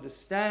to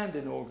understand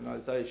in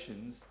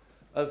organisations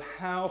of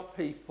how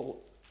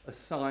people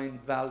assign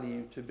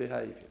value to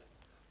behaviour.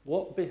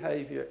 What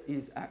behaviour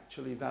is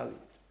actually valued.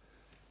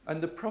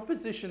 And the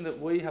proposition that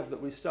we have,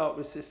 that we start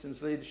with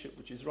systems leadership,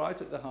 which is right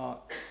at the heart,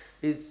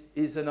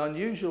 is an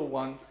unusual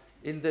one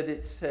in that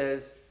it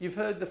says, you've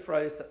heard the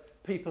phrase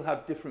that people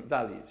have different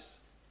values.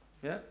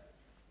 Yeah?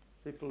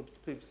 People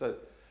say,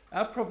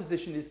 our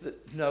proposition is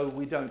that no,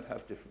 we don't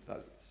have different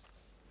values.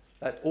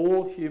 That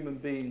all human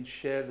beings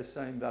share the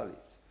same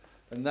values.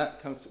 And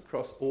that comes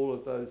across all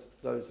of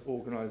those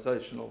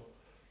organisational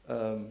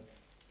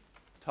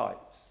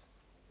types.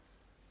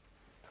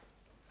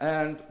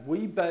 And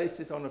we base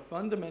it on a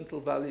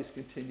fundamental values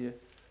continuum,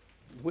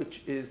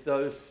 which is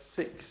those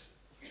 6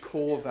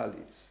 core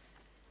values.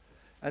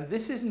 And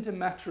this isn't a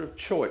matter of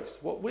choice.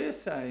 What we're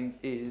saying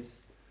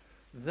is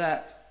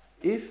that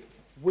if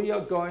we are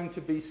going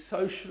to be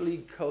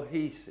socially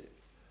cohesive,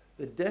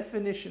 the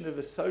definition of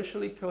a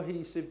socially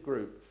cohesive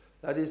group,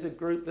 that is a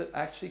group that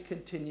actually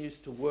continues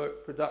to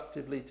work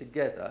productively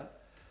together,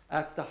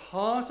 at the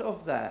heart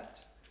of that,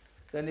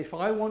 then if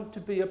I want to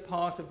be a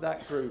part of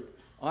that group,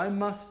 I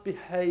must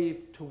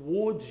behave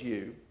towards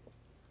you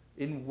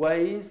in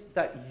ways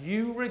that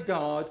you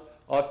regard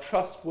are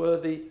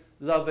trustworthy,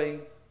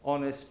 loving,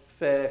 honest,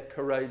 fair,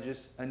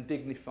 courageous, and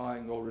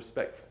dignifying or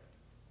respectful.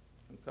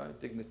 Okay,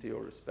 dignity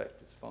or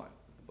respect is fine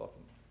at the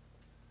bottom.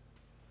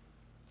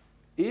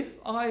 If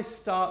I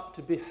start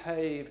to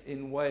behave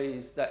in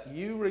ways that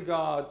you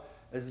regard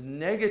as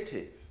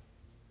negative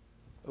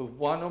of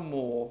one or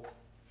more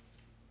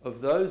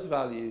of those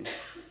values,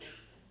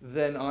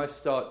 then I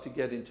start to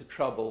get into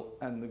trouble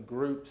and the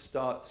group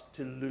starts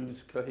to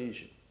lose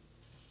cohesion.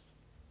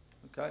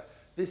 Okay?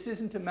 This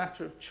isn't a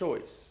matter of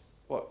choice,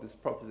 this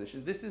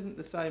proposition. This isn't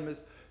the same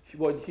as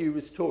when Hugh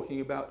was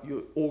talking about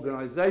your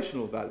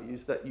organisational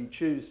values that you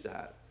choose to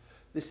have.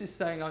 This is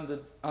saying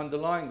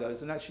underlying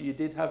those, and actually you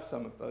did have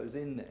some of those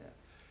in there,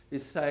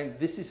 is saying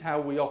this is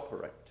how we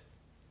operate.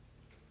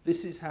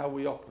 This is how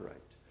we operate.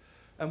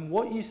 And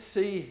what you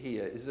see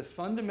here is a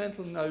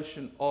fundamental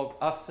notion of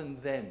us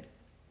and them.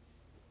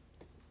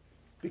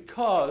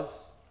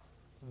 Because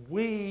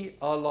we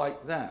are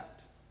like that,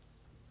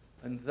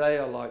 and they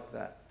are like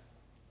that.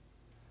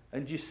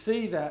 And you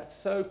see that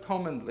so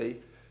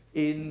commonly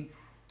in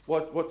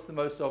what's the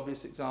most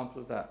obvious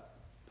example of that?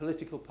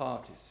 Political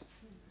parties.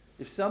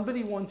 If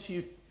somebody wants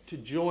you to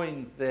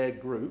join their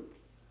group,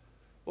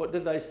 what do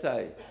they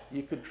say?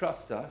 You could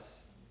trust us.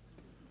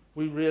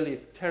 We really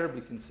are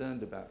terribly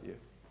concerned about you.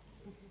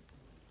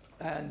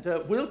 And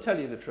we'll tell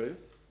you the truth.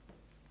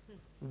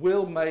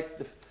 We'll make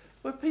the...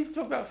 Well, people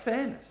talk about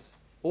fairness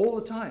all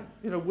the time.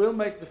 You know, we'll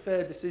make the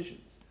fair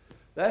decisions.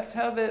 That's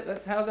how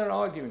they're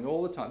arguing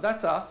all the time.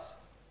 That's us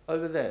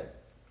over there.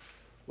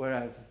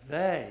 Whereas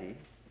they,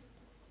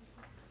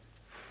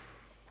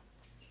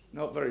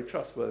 not very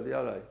trustworthy,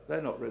 are they?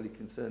 They're not really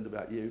concerned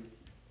about you.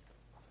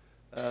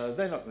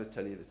 They're not going to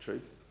tell you the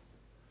truth.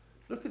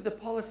 Look at the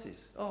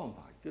policies. Oh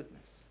my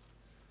goodness.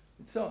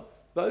 And so on.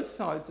 Both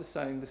sides are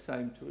saying the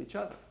same to each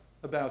other,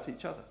 about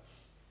each other.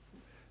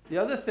 The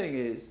other thing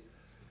is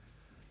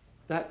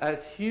that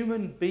as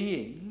human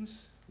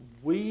beings,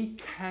 we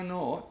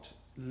cannot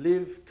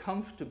live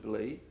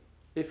comfortably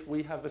if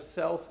we have a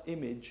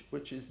self-image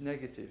which is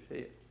negative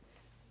here.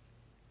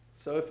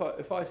 So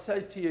if I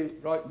say to you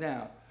right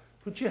now,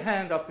 put your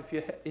hand up if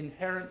you're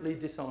inherently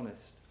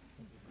dishonest.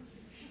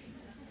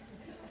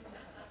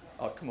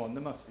 Oh, come on,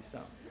 there must be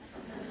some.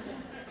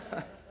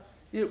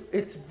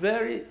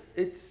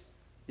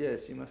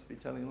 Yes, you must be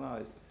telling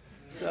lies.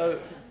 So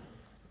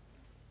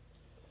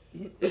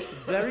it's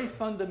very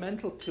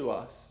fundamental to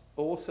us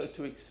also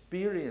to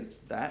experience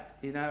that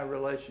in our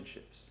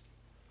relationships.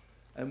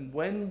 And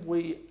when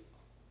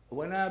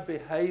our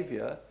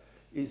behaviour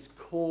is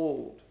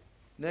called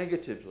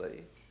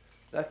negatively,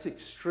 that's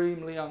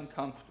extremely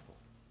uncomfortable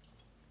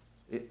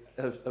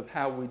of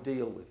how we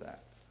deal with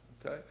that.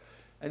 Okay?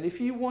 And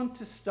if you want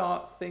to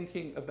start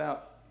thinking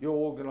about your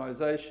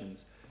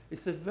organisations,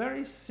 it's a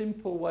very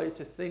simple way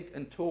to think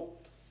and talk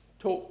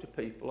to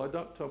people. I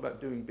don't talk about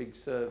doing big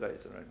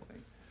surveys or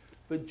anything.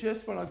 But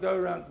just when I go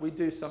around, we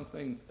do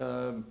something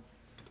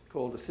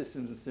called a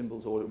systems and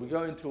symbols audit. We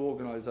go into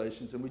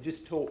organisations and we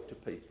just talk to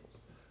people.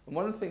 And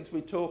one of the things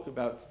we talk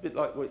about, it's a bit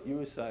like what you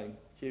were saying,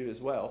 Hugh, as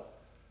well.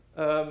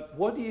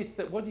 What do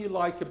you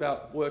like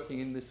about working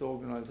in this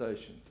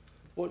organisation?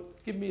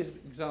 Give me an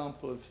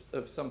example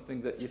of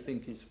something that you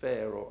think is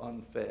fair or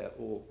unfair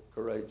or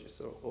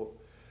courageous.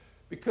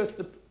 Because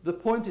the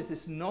point is,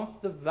 it's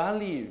not the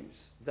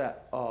values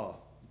that are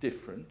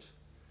different.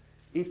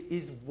 It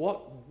is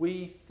what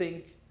we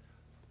think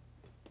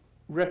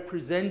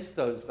represents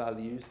those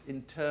values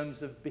in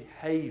terms of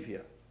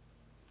behaviour.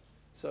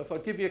 So if I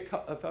give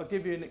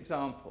you an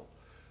example,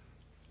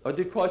 I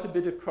do quite a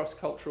bit of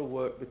cross-cultural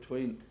work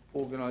between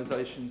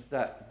organisations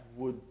that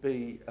would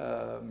be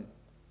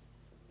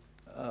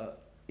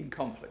in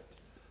conflict.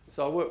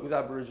 So I work with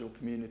Aboriginal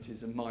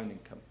communities and mining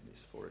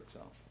companies, for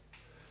example.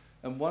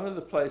 And one of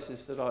the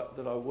places that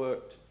I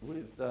worked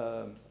with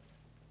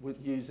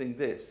using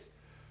this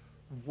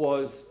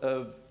was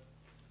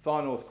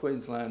Far North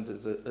Queensland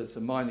as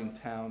a mining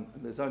town,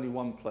 and there's only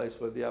one place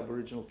where the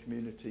Aboriginal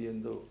community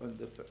and the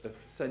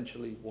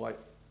essentially white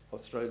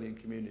Australian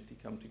community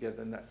come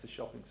together, and that's the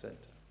shopping centre.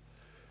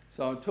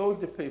 So I'm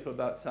talking to people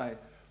about saying,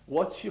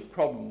 what's your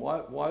problem?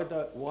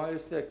 Why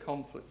is there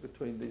conflict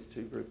between these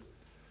two groups?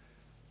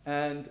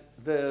 And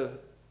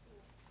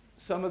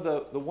some of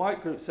the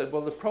white group said,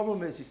 well, the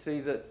problem is, you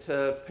see, that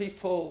the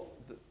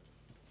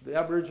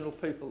Aboriginal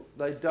people,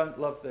 they don't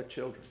love their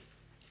children.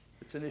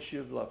 It's an issue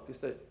of love.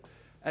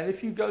 And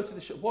if you go to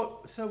the shop,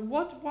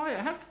 why,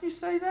 how can you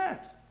say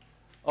that?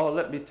 Oh,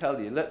 let me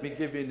tell you, let me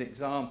give you an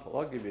example.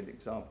 I'll give you an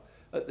example.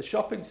 At the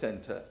shopping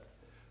centre,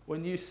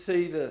 when you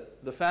see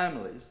the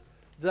families,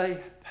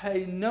 they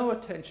pay no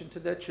attention to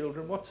their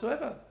children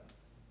whatsoever.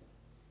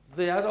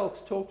 The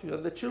adults talk to each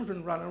other, the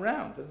children run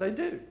around, and they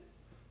do.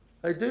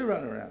 They do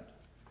run around.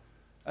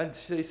 And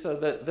see, so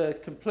that they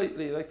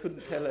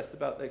couldn't care less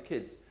about their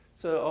kids.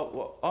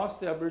 So I asked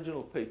the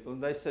Aboriginal people,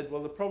 and they said,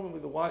 well, the problem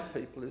with the white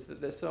people is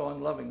that they're so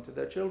unloving to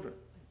their children.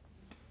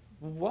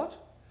 What?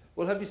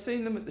 Well, have you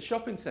seen them at the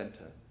shopping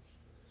centre?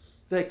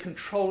 They're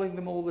controlling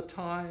them all the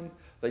time.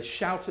 They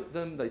shout at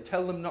them. They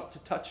tell them not to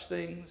touch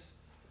things.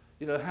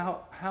 You know,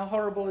 how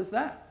horrible is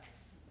that?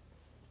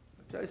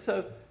 Okay,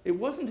 so it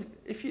wasn't,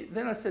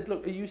 then I said,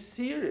 look, are you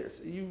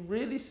serious? Are you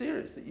really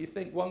serious that you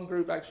think one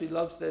group actually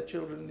loves their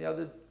children and the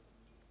other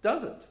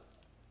doesn't?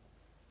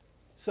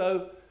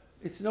 So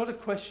it's not a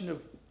question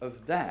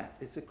of that.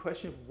 It's a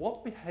question of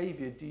what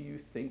behaviour do you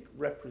think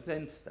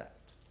represents that?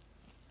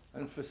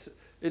 And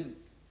in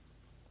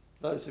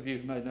those of you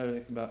who may know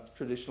anything about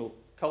traditional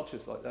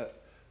cultures like that,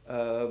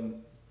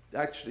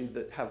 actually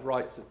that have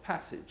rites of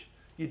passage,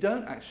 you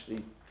don't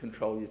actually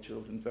control your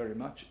children very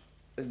much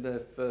in their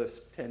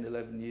first 10,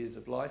 11 years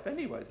of life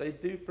anyway. They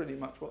do pretty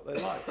much what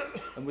they like.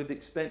 And with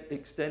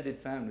extended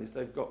families,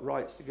 they've got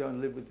rights to go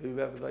and live with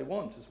whoever they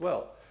want as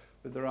well,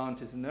 with their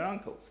aunties and their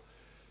uncles.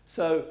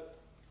 So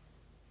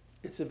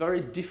it's a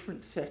very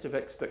different set of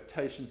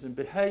expectations and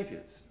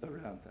behaviours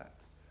around that.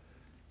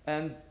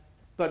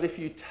 But if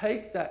you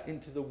take that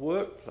into the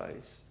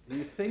workplace,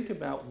 you think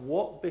about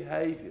what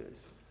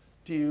behaviours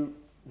do you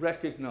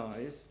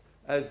recognise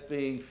as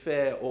being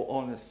fair or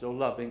honest or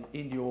loving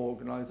in your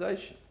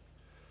organisation.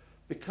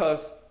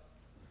 Because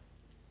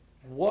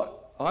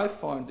what I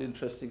find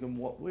interesting and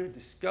what we're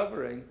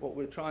discovering, what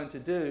we're trying to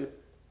do,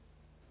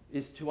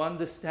 is to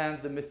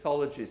understand the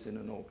mythologies in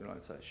an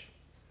organisation.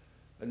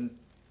 And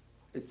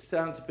it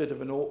sounds a bit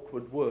of an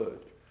awkward word,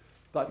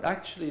 but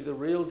actually the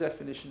real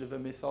definition of a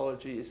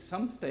mythology is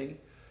something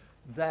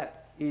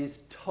that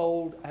is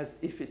told as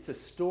if it's a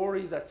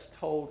story that's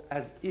told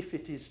as if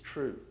it is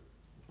true.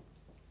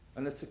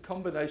 And it's a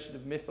combination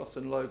of mythos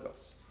and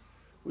logos,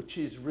 which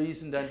is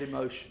reason and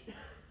emotion.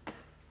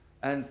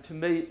 And to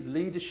me,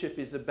 leadership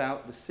is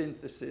about the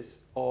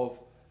synthesis of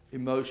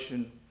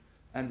emotion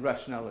and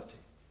rationality.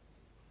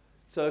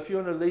 So if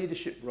you're in a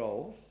leadership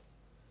role,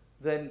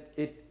 then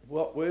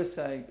what we're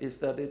saying is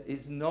that it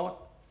is not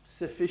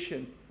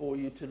sufficient for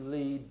you to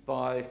lead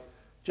by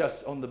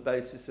just on the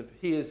basis of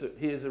here's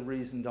a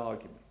reasoned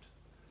argument.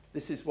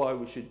 This is why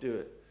we should do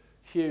it.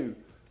 Hugh,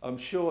 I'm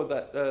sure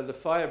that the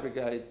fire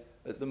brigade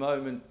at the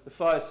moment, the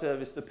fire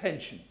service, the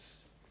pensions.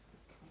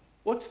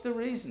 What's the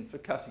reason for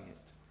cutting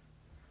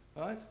it?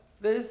 Right?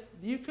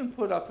 You can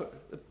put up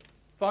the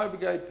fire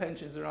brigade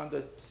pensions are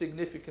under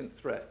significant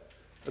threat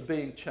of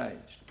being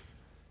changed.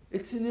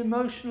 It's an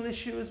emotional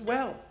issue as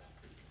well.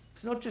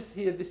 It's not just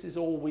here, this is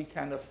all we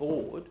can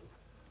afford.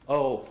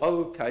 Oh,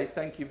 okay,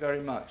 thank you very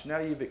much. Now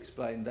you've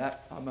explained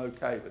that, I'm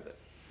okay with it.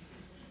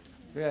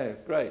 Yeah,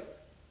 great.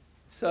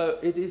 So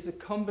it is a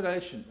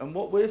combination. And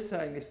what we're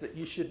saying is that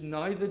you should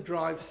neither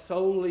drive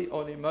solely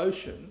on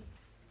emotion,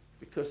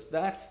 because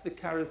that's the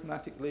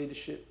charismatic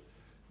leadership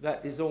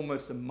that is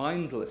almost a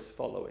mindless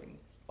following.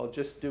 I'll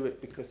just do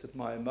it because of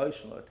my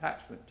emotional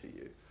attachment to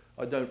you.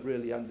 I don't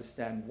really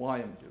understand why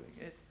I'm doing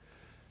it.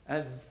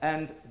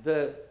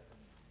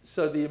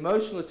 So the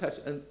emotional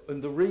attachment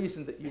and the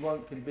reason that you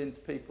won't convince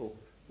people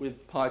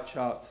with pie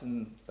charts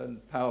and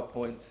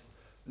PowerPoints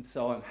and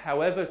so on,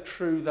 however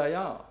true they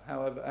are,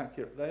 however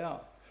accurate they are.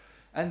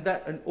 And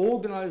that an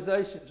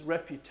organisation's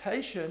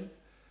reputation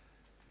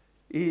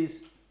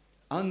is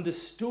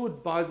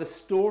understood by the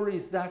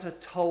stories that are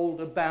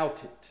told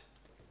about it.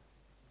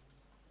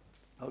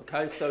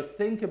 Okay, so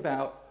think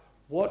about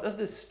what are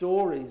the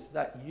stories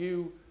that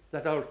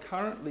are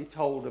currently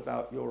told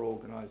about your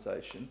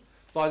organisation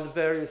by the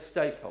various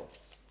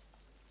stakeholders.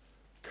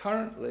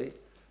 Currently,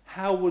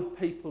 how would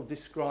people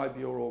describe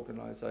your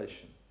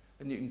organisation?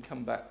 And you can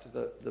come back to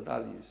the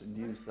values and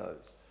use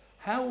those.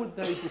 How would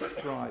they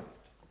describe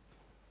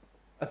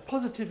it?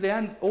 Positively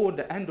or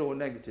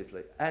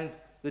negatively. And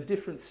the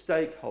different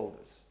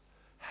stakeholders,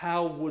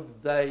 how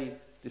would they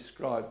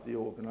describe the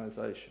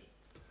organisation?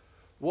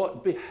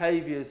 What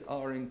behaviours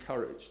are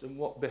encouraged and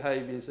what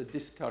behaviours are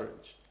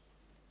discouraged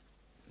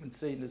and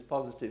seen as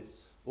positive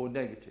or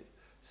negative?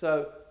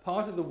 So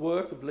part of the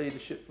work of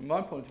leadership, from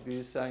my point of view,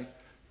 is saying,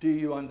 do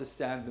you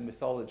understand the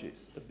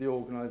mythologies of the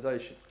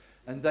organisation?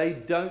 And they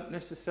don't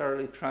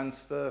necessarily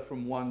transfer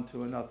from one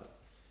to another.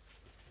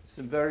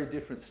 Some very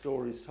different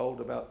stories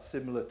told about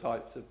similar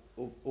types of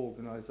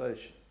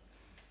organisation.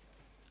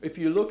 If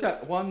you look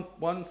at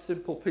one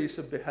simple piece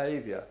of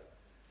behaviour,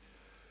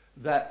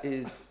 that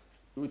is,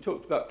 we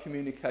talked about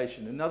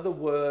communication. Another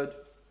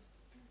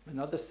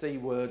C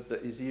word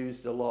that is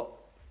used a lot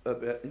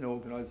in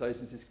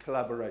organisations is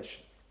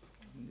collaboration.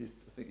 I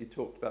think you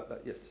talked about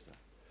that yesterday.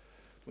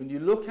 When you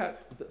look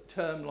at the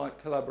term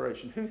like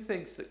collaboration, who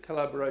thinks that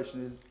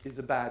collaboration is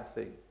a bad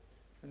thing?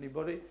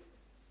 Anybody?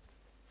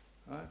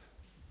 Right?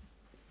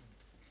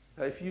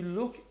 Now, if you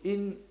look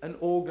in an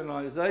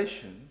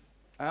organisation,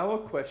 our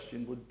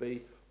question would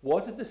be,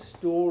 what are the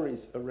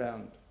stories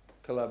around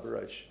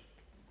collaboration?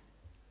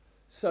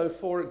 So,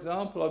 for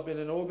example, I've been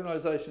in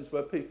organisations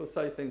where people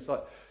say things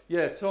like,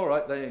 yeah, it's all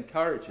right, they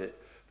encourage it,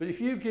 but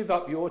if you give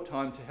up your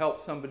time to help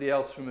somebody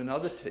else from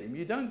another team,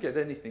 you don't get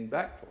anything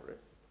back for it.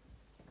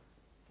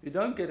 You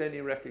don't get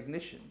any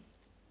recognition.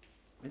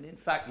 And in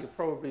fact, you're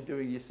probably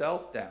doing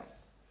yourself down.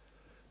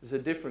 There's a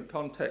different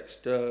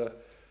context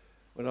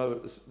when I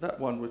was, that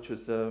one which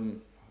was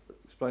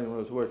explaining when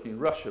I was working in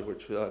Russia,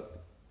 which was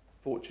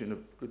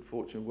good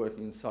fortune of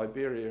working in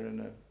Siberia in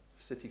a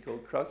city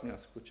called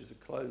Krasnoyarsk, which was a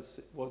closed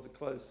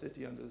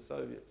city under the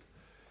Soviets.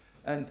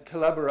 And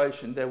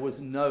collaboration, there was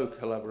no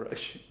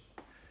collaboration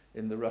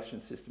in the Russian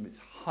system. It's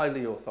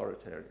highly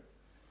authoritarian.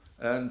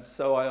 And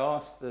so I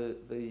asked the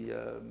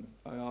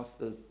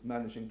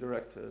managing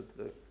director of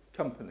the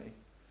company.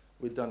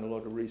 We'd done a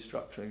lot of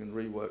restructuring and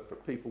rework,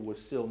 but people were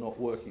still not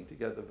working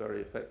together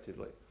very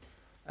effectively.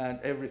 And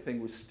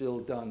everything was still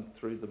done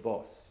through the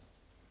boss.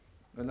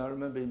 And I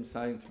remember him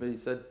saying to me, he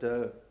said,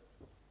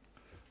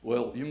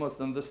 well, you must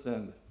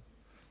understand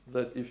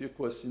that if you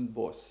question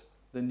boss,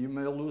 then you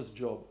may lose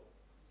job,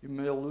 you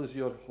may lose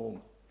your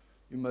home,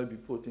 you may be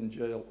put in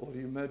jail, or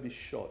you may be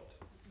shot.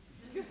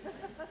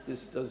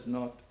 This does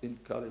not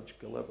encourage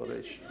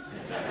collaboration.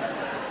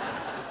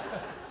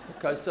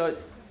 Okay, so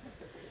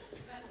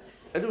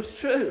And it was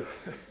true.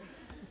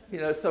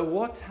 So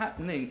what's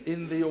happening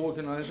in the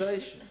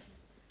organisation?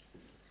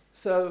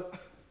 So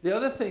the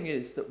other thing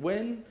is that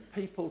when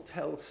people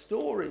tell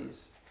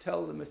stories,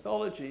 tell the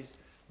mythologies,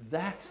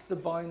 that's the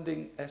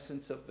binding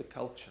essence of the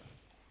culture.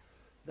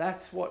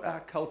 That's what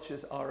our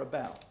cultures are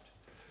about.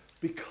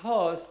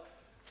 Because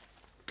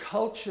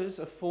cultures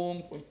are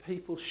formed when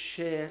people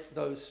share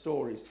those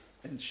stories.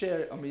 And share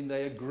it, I mean,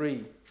 they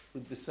agree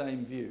with the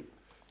same view.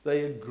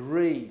 They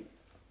agree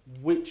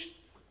which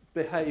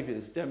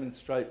behaviours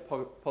demonstrate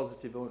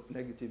positive or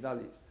negative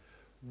values.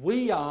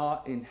 We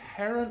are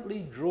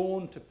inherently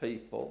drawn to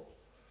people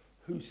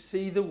who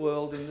see the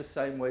world in the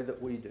same way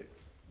that we do.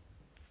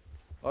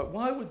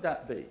 Why would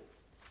that be?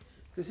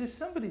 Because if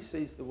somebody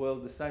sees the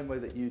world the same way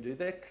that you do,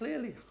 they're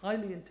clearly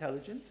highly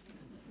intelligent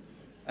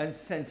and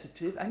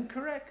sensitive and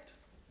correct.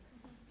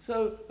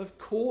 So, of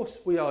course,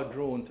 we are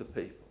drawn to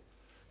people.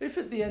 If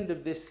at the end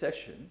of this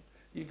session,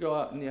 you go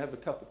out and you have a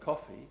cup of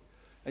coffee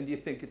and you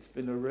think it's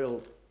been a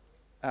real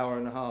hour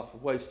and a half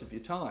of waste of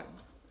your time,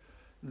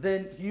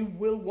 then you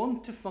will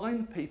want to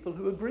find people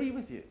who agree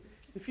with you.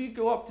 If you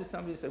go up to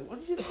somebody and say, what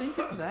did you think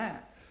of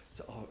that?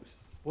 So,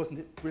 wasn't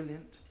it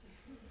brilliant?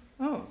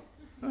 Oh,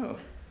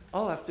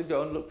 I'll have to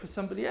go and look for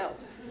somebody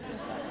else.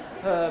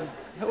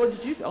 What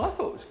did you think? I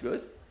thought it was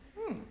good.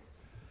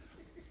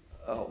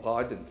 Oh, well,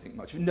 I didn't think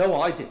much of it.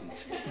 No, I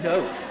didn't.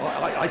 No,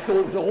 I thought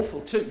it was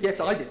awful too. Yes,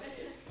 I did.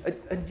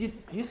 And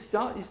you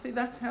see,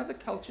 that's how the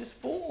cultures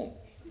form,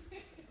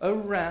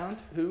 around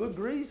who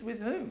agrees with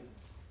whom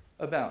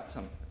about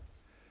something.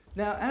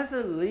 Now, as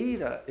a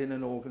leader in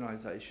an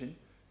organisation,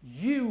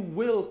 you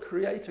will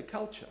create a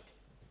culture.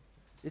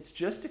 It's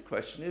just a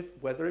question of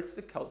whether it's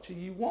the culture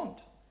you want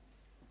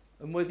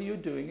and whether you're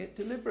doing it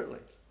deliberately.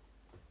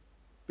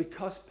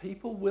 Because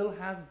people will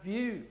have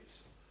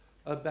views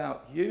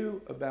about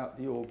you, about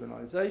the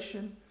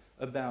organisation,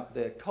 about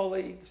their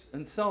colleagues,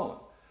 and so on.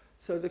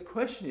 So the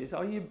question is,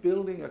 are you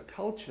building a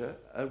culture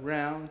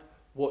around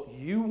what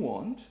you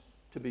want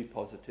to be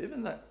positive,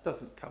 and that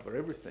doesn't cover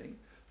everything,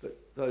 but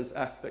those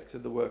aspects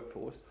of the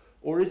workforce,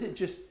 or is it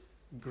just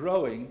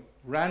growing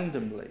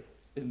randomly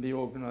in the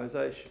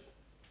organisation?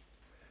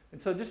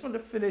 And so I just want to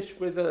finish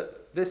with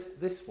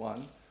this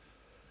one.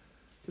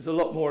 There's a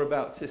lot more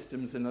about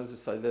systems, and as I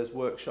say, there's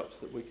workshops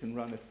that we can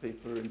run if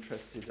people are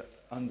interested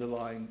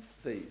underlying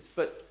these.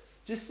 But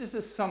just as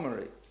a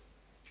summary,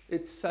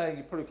 it's saying,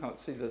 you probably can't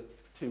see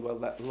too well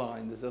that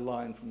line, there's a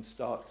line from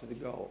start to the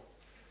goal.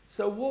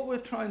 So what we're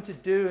trying to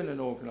do in an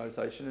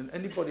organisation, and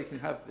anybody can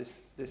have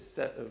this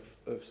set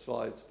of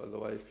slides, by the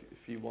way,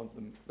 if you want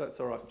them. That's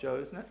all right, Joe,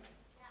 isn't it?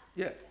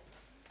 Yeah.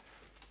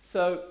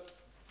 So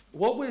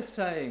what we're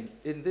saying,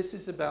 this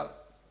is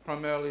about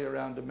primarily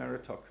around a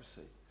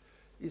meritocracy,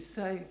 is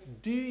saying,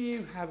 do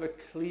you have a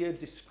clear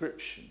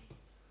description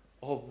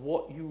of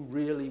what you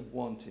really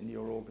want in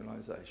your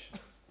organisation?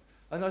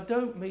 And I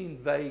don't mean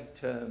vague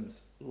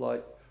terms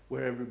like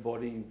where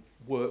everybody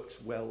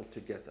works well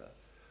together.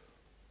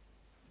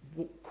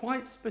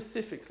 Quite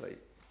specifically,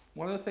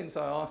 one of the things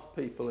I ask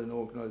people in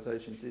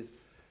organisations is,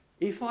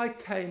 if I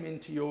came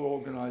into your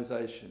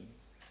organisation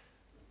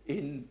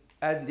and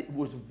it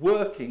was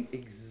working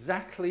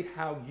exactly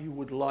how you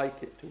would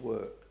like it to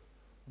work,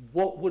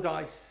 what would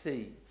I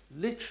see?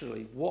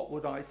 Literally, what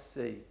would I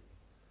see?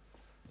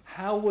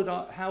 How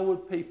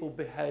would people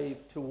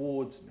behave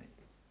towards me?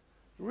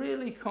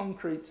 Really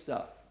concrete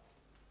stuff.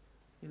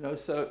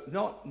 So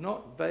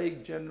not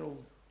vague general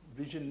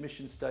vision,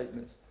 mission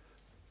statements.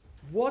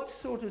 What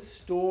sort of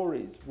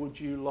stories would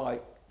you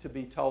like to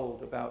be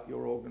told about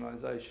your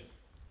organisation?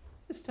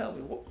 Just tell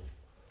me,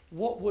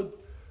 what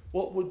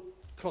would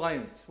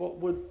clients, what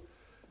would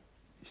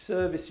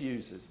service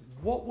users,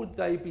 what would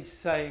they be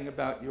saying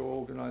about your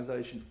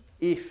organisation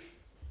if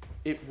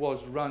it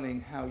was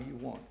running how you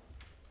want?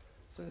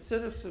 So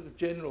instead of sort of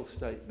general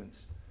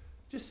statements,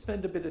 just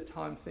spend a bit of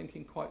time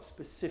thinking quite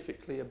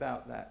specifically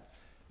about that.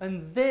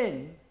 And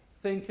then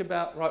think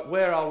about, right,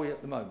 where are we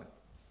at the moment?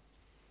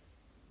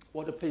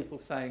 What are people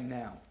saying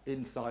now,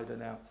 inside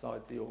and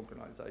outside the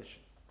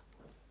organisation?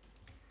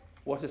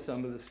 What are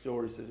some of the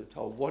stories that are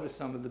told? What are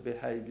some of the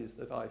behaviours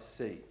that I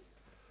see?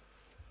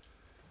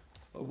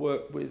 I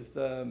work with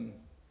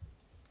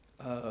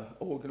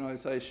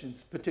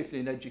organisations,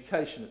 particularly in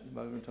education at the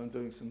moment. I'm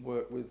doing some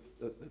work with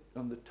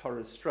on the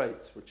Torres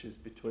Straits, which is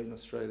between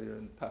Australia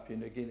and Papua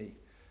New Guinea.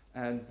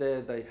 And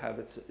there they have,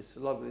 it's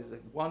lovely, it's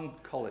like one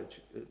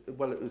college. It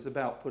was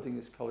about putting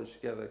this college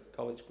together, a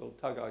college called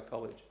Tagai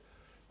College.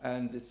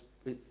 And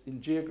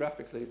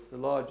geographically, it's the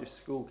largest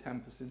school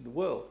campus in the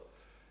world.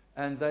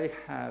 And they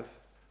have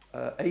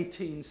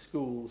 18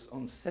 schools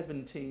on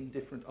 17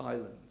 different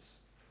islands.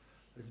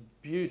 There's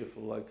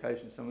beautiful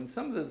locations.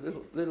 Some of the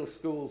little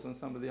schools on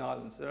some of the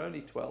islands, there are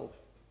only 12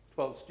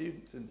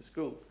 students in the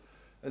schools.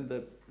 And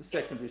the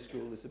secondary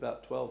school is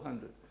about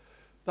 1,200.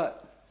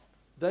 But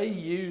they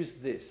use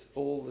this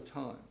all the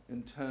time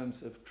in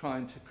terms of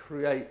trying to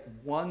create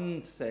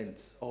one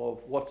sense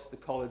of what's the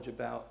college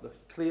about, the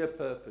clear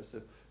purpose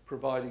of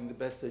providing the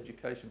best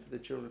education for the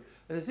children.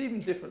 And there's even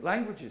different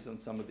languages on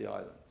some of the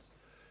islands.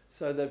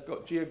 So they've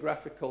got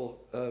geographical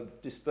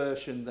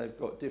dispersion, they've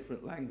got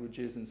different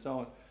languages and so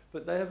on,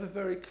 but they have a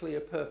very clear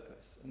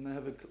purpose and they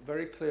have a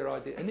very clear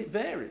idea, and it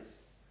varies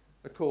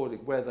according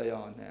where they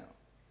are now.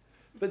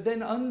 But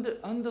then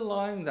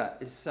underlying that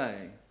is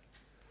saying,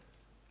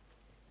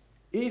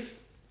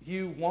 if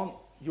you want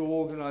your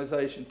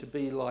organisation to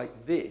be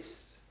like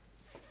this,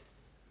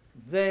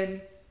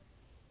 then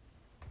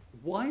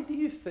why do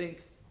you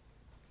think,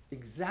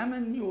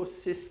 examine your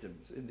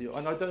systems in the,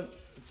 and I don't,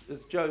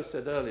 as Joe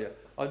said earlier,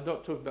 I'm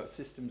not talking about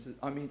systems,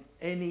 I mean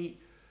any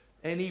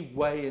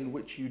way in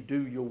which you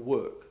do your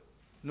work,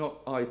 not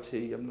IT,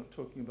 I'm not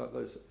talking about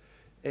those,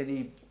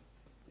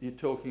 you're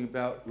talking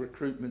about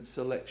recruitment,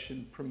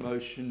 selection,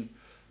 promotion,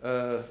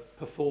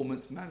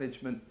 performance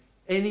management,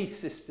 any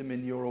system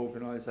in your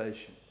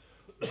organisation.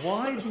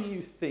 Why do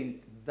you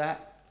think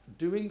that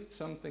doing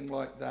something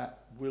like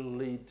that will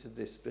lead to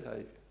this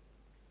behaviour?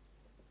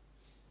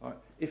 Right.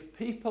 If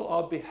people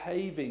are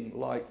behaving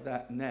like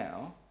that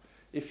now,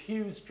 if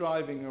Hugh's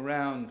driving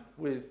around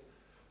with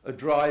a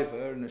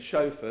driver and a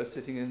chauffeur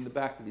sitting in the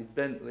back of his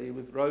Bentley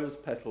with rose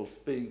petals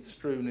being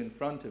strewn in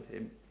front of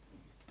him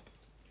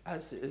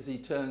as he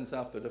turns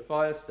up at a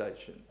fire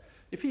station,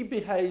 if he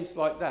behaves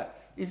like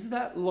that, is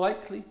that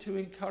likely to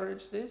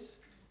encourage this?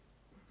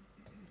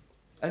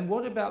 And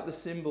what about the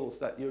symbols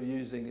that you're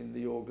using in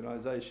the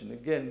organisation,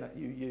 again, that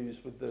you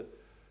use with the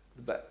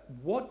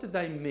what do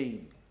they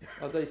mean?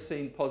 Are they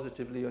seen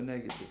positively or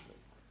negatively?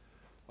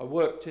 I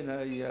worked in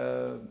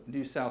a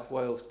New South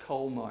Wales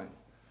coal mine,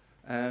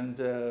 and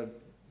the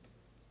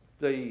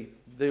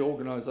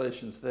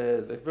organisations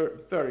there, they're very,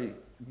 very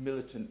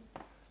militant,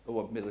 or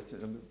what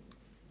militant, I mean,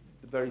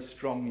 very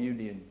strong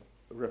union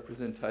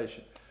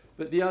representation.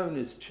 But the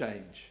owners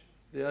change.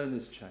 The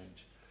owners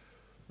change.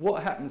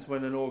 What happens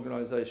when an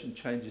organisation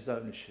changes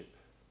ownership?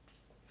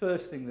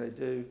 First thing they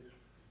do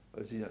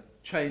is,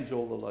 change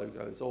all the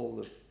logos, all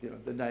the,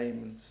 the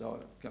name and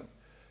so on.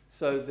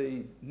 So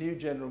the new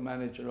general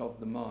manager of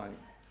the mine,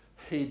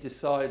 he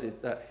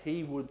decided that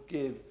he would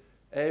give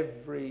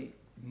every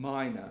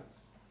miner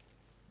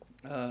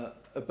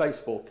a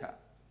baseball cap.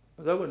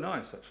 They were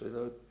nice, actually. They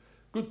were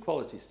good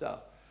quality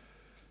stuff,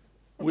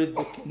 with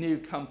the new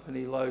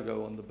company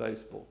logo on the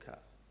baseball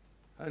cap.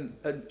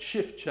 And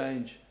shift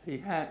change,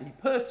 he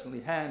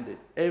personally handed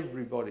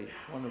everybody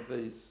one of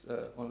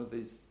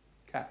these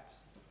caps.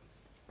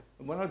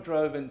 And when I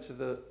drove into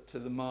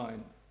the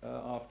mine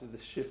after the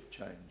shift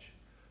change,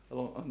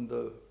 on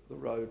the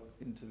road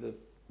into the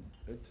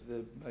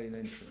main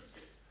entrance,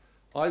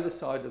 either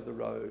side of the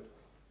road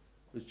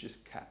was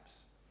just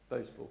caps,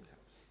 baseball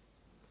caps.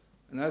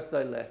 And as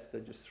they left,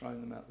 they'd just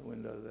thrown them out the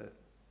window of their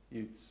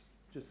utes,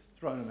 just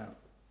thrown them out.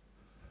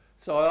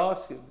 So I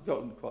asked him,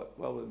 gotten quite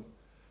well with him,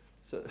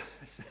 so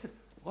I said,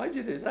 why'd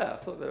you do that? I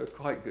thought they were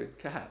quite good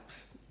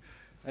caps.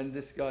 And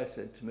this guy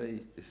said to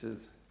me, he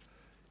says,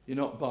 you're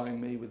not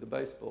buying me with a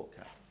baseball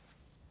cap.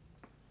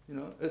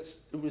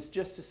 It was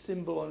just a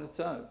symbol on its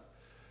own.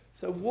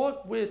 So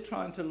what we're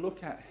trying to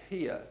look at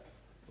here,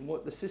 and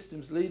what the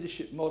systems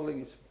leadership modelling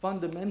is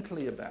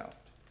fundamentally about,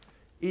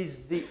 is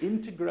the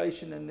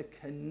integration and the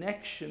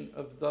connection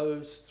of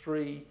those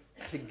three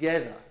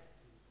together.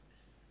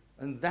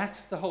 And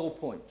that's the whole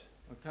point,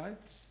 okay?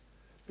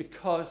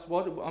 Because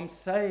what I'm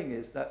saying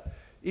is that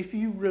if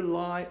you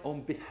rely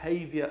on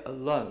behaviour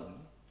alone,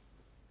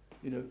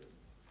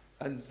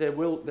 and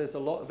there's a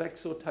lot of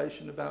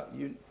exhortation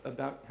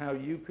about how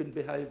you can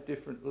behave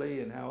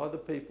differently and how other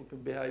people can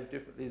behave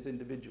differently as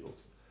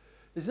individuals.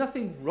 There's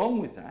nothing wrong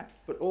with that,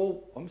 but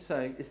all I'm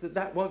saying is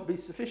that won't be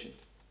sufficient.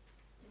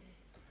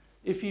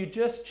 If you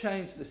just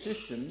change the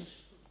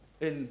systems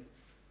and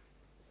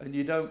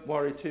you don't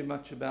worry too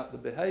much about the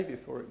behaviour,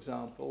 for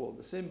example, or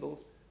the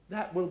symbols,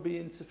 that will be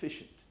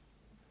insufficient.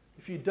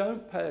 If you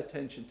don't pay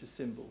attention to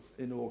symbols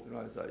in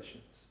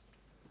organisations,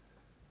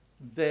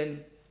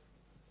 then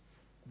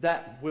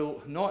that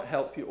will not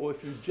help you, or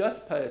if you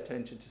just pay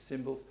attention to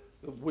symbols,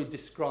 we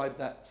describe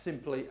that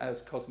simply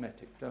as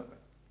cosmetic, don't we?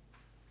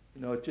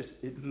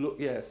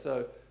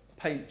 So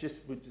paint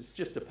it's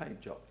just a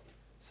paint job.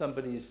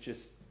 Somebody's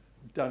just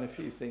done a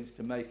few things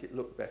to make it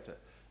look better.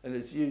 And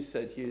as you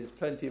said, there's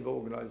plenty of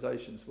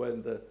organisations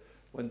when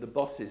the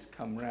bosses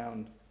come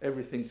round,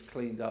 everything's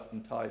cleaned up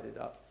and tidied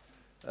up,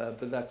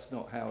 but that's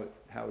not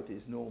how it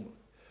is normally.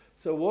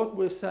 So what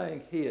we're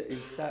saying here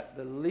is that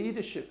the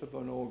leadership of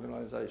an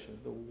organisation,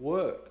 the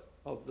work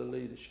of the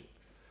leadership,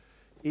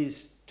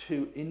 is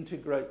to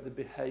integrate the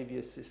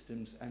behaviour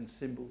systems and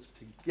symbols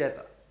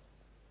together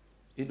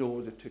in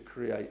order to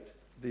create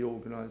the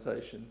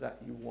organisation that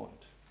you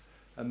want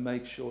and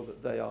make sure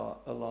that they are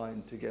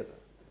aligned together.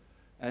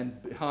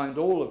 And behind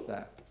all of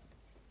that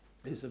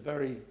is a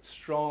very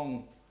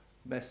strong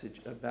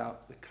message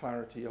about the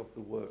clarity of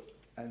the work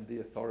and the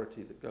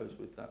authority that goes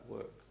with that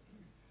work.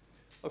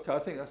 Okay, I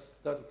think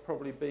that'll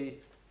probably be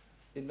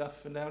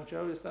enough for now,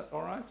 Joe. Is that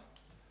all right?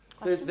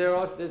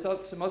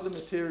 There's some other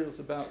materials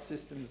about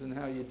systems and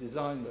how you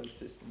design those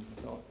systems and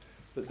so on.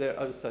 But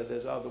as I say,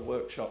 there's other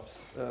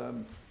workshops.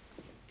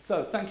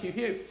 So thank you,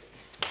 Hugh.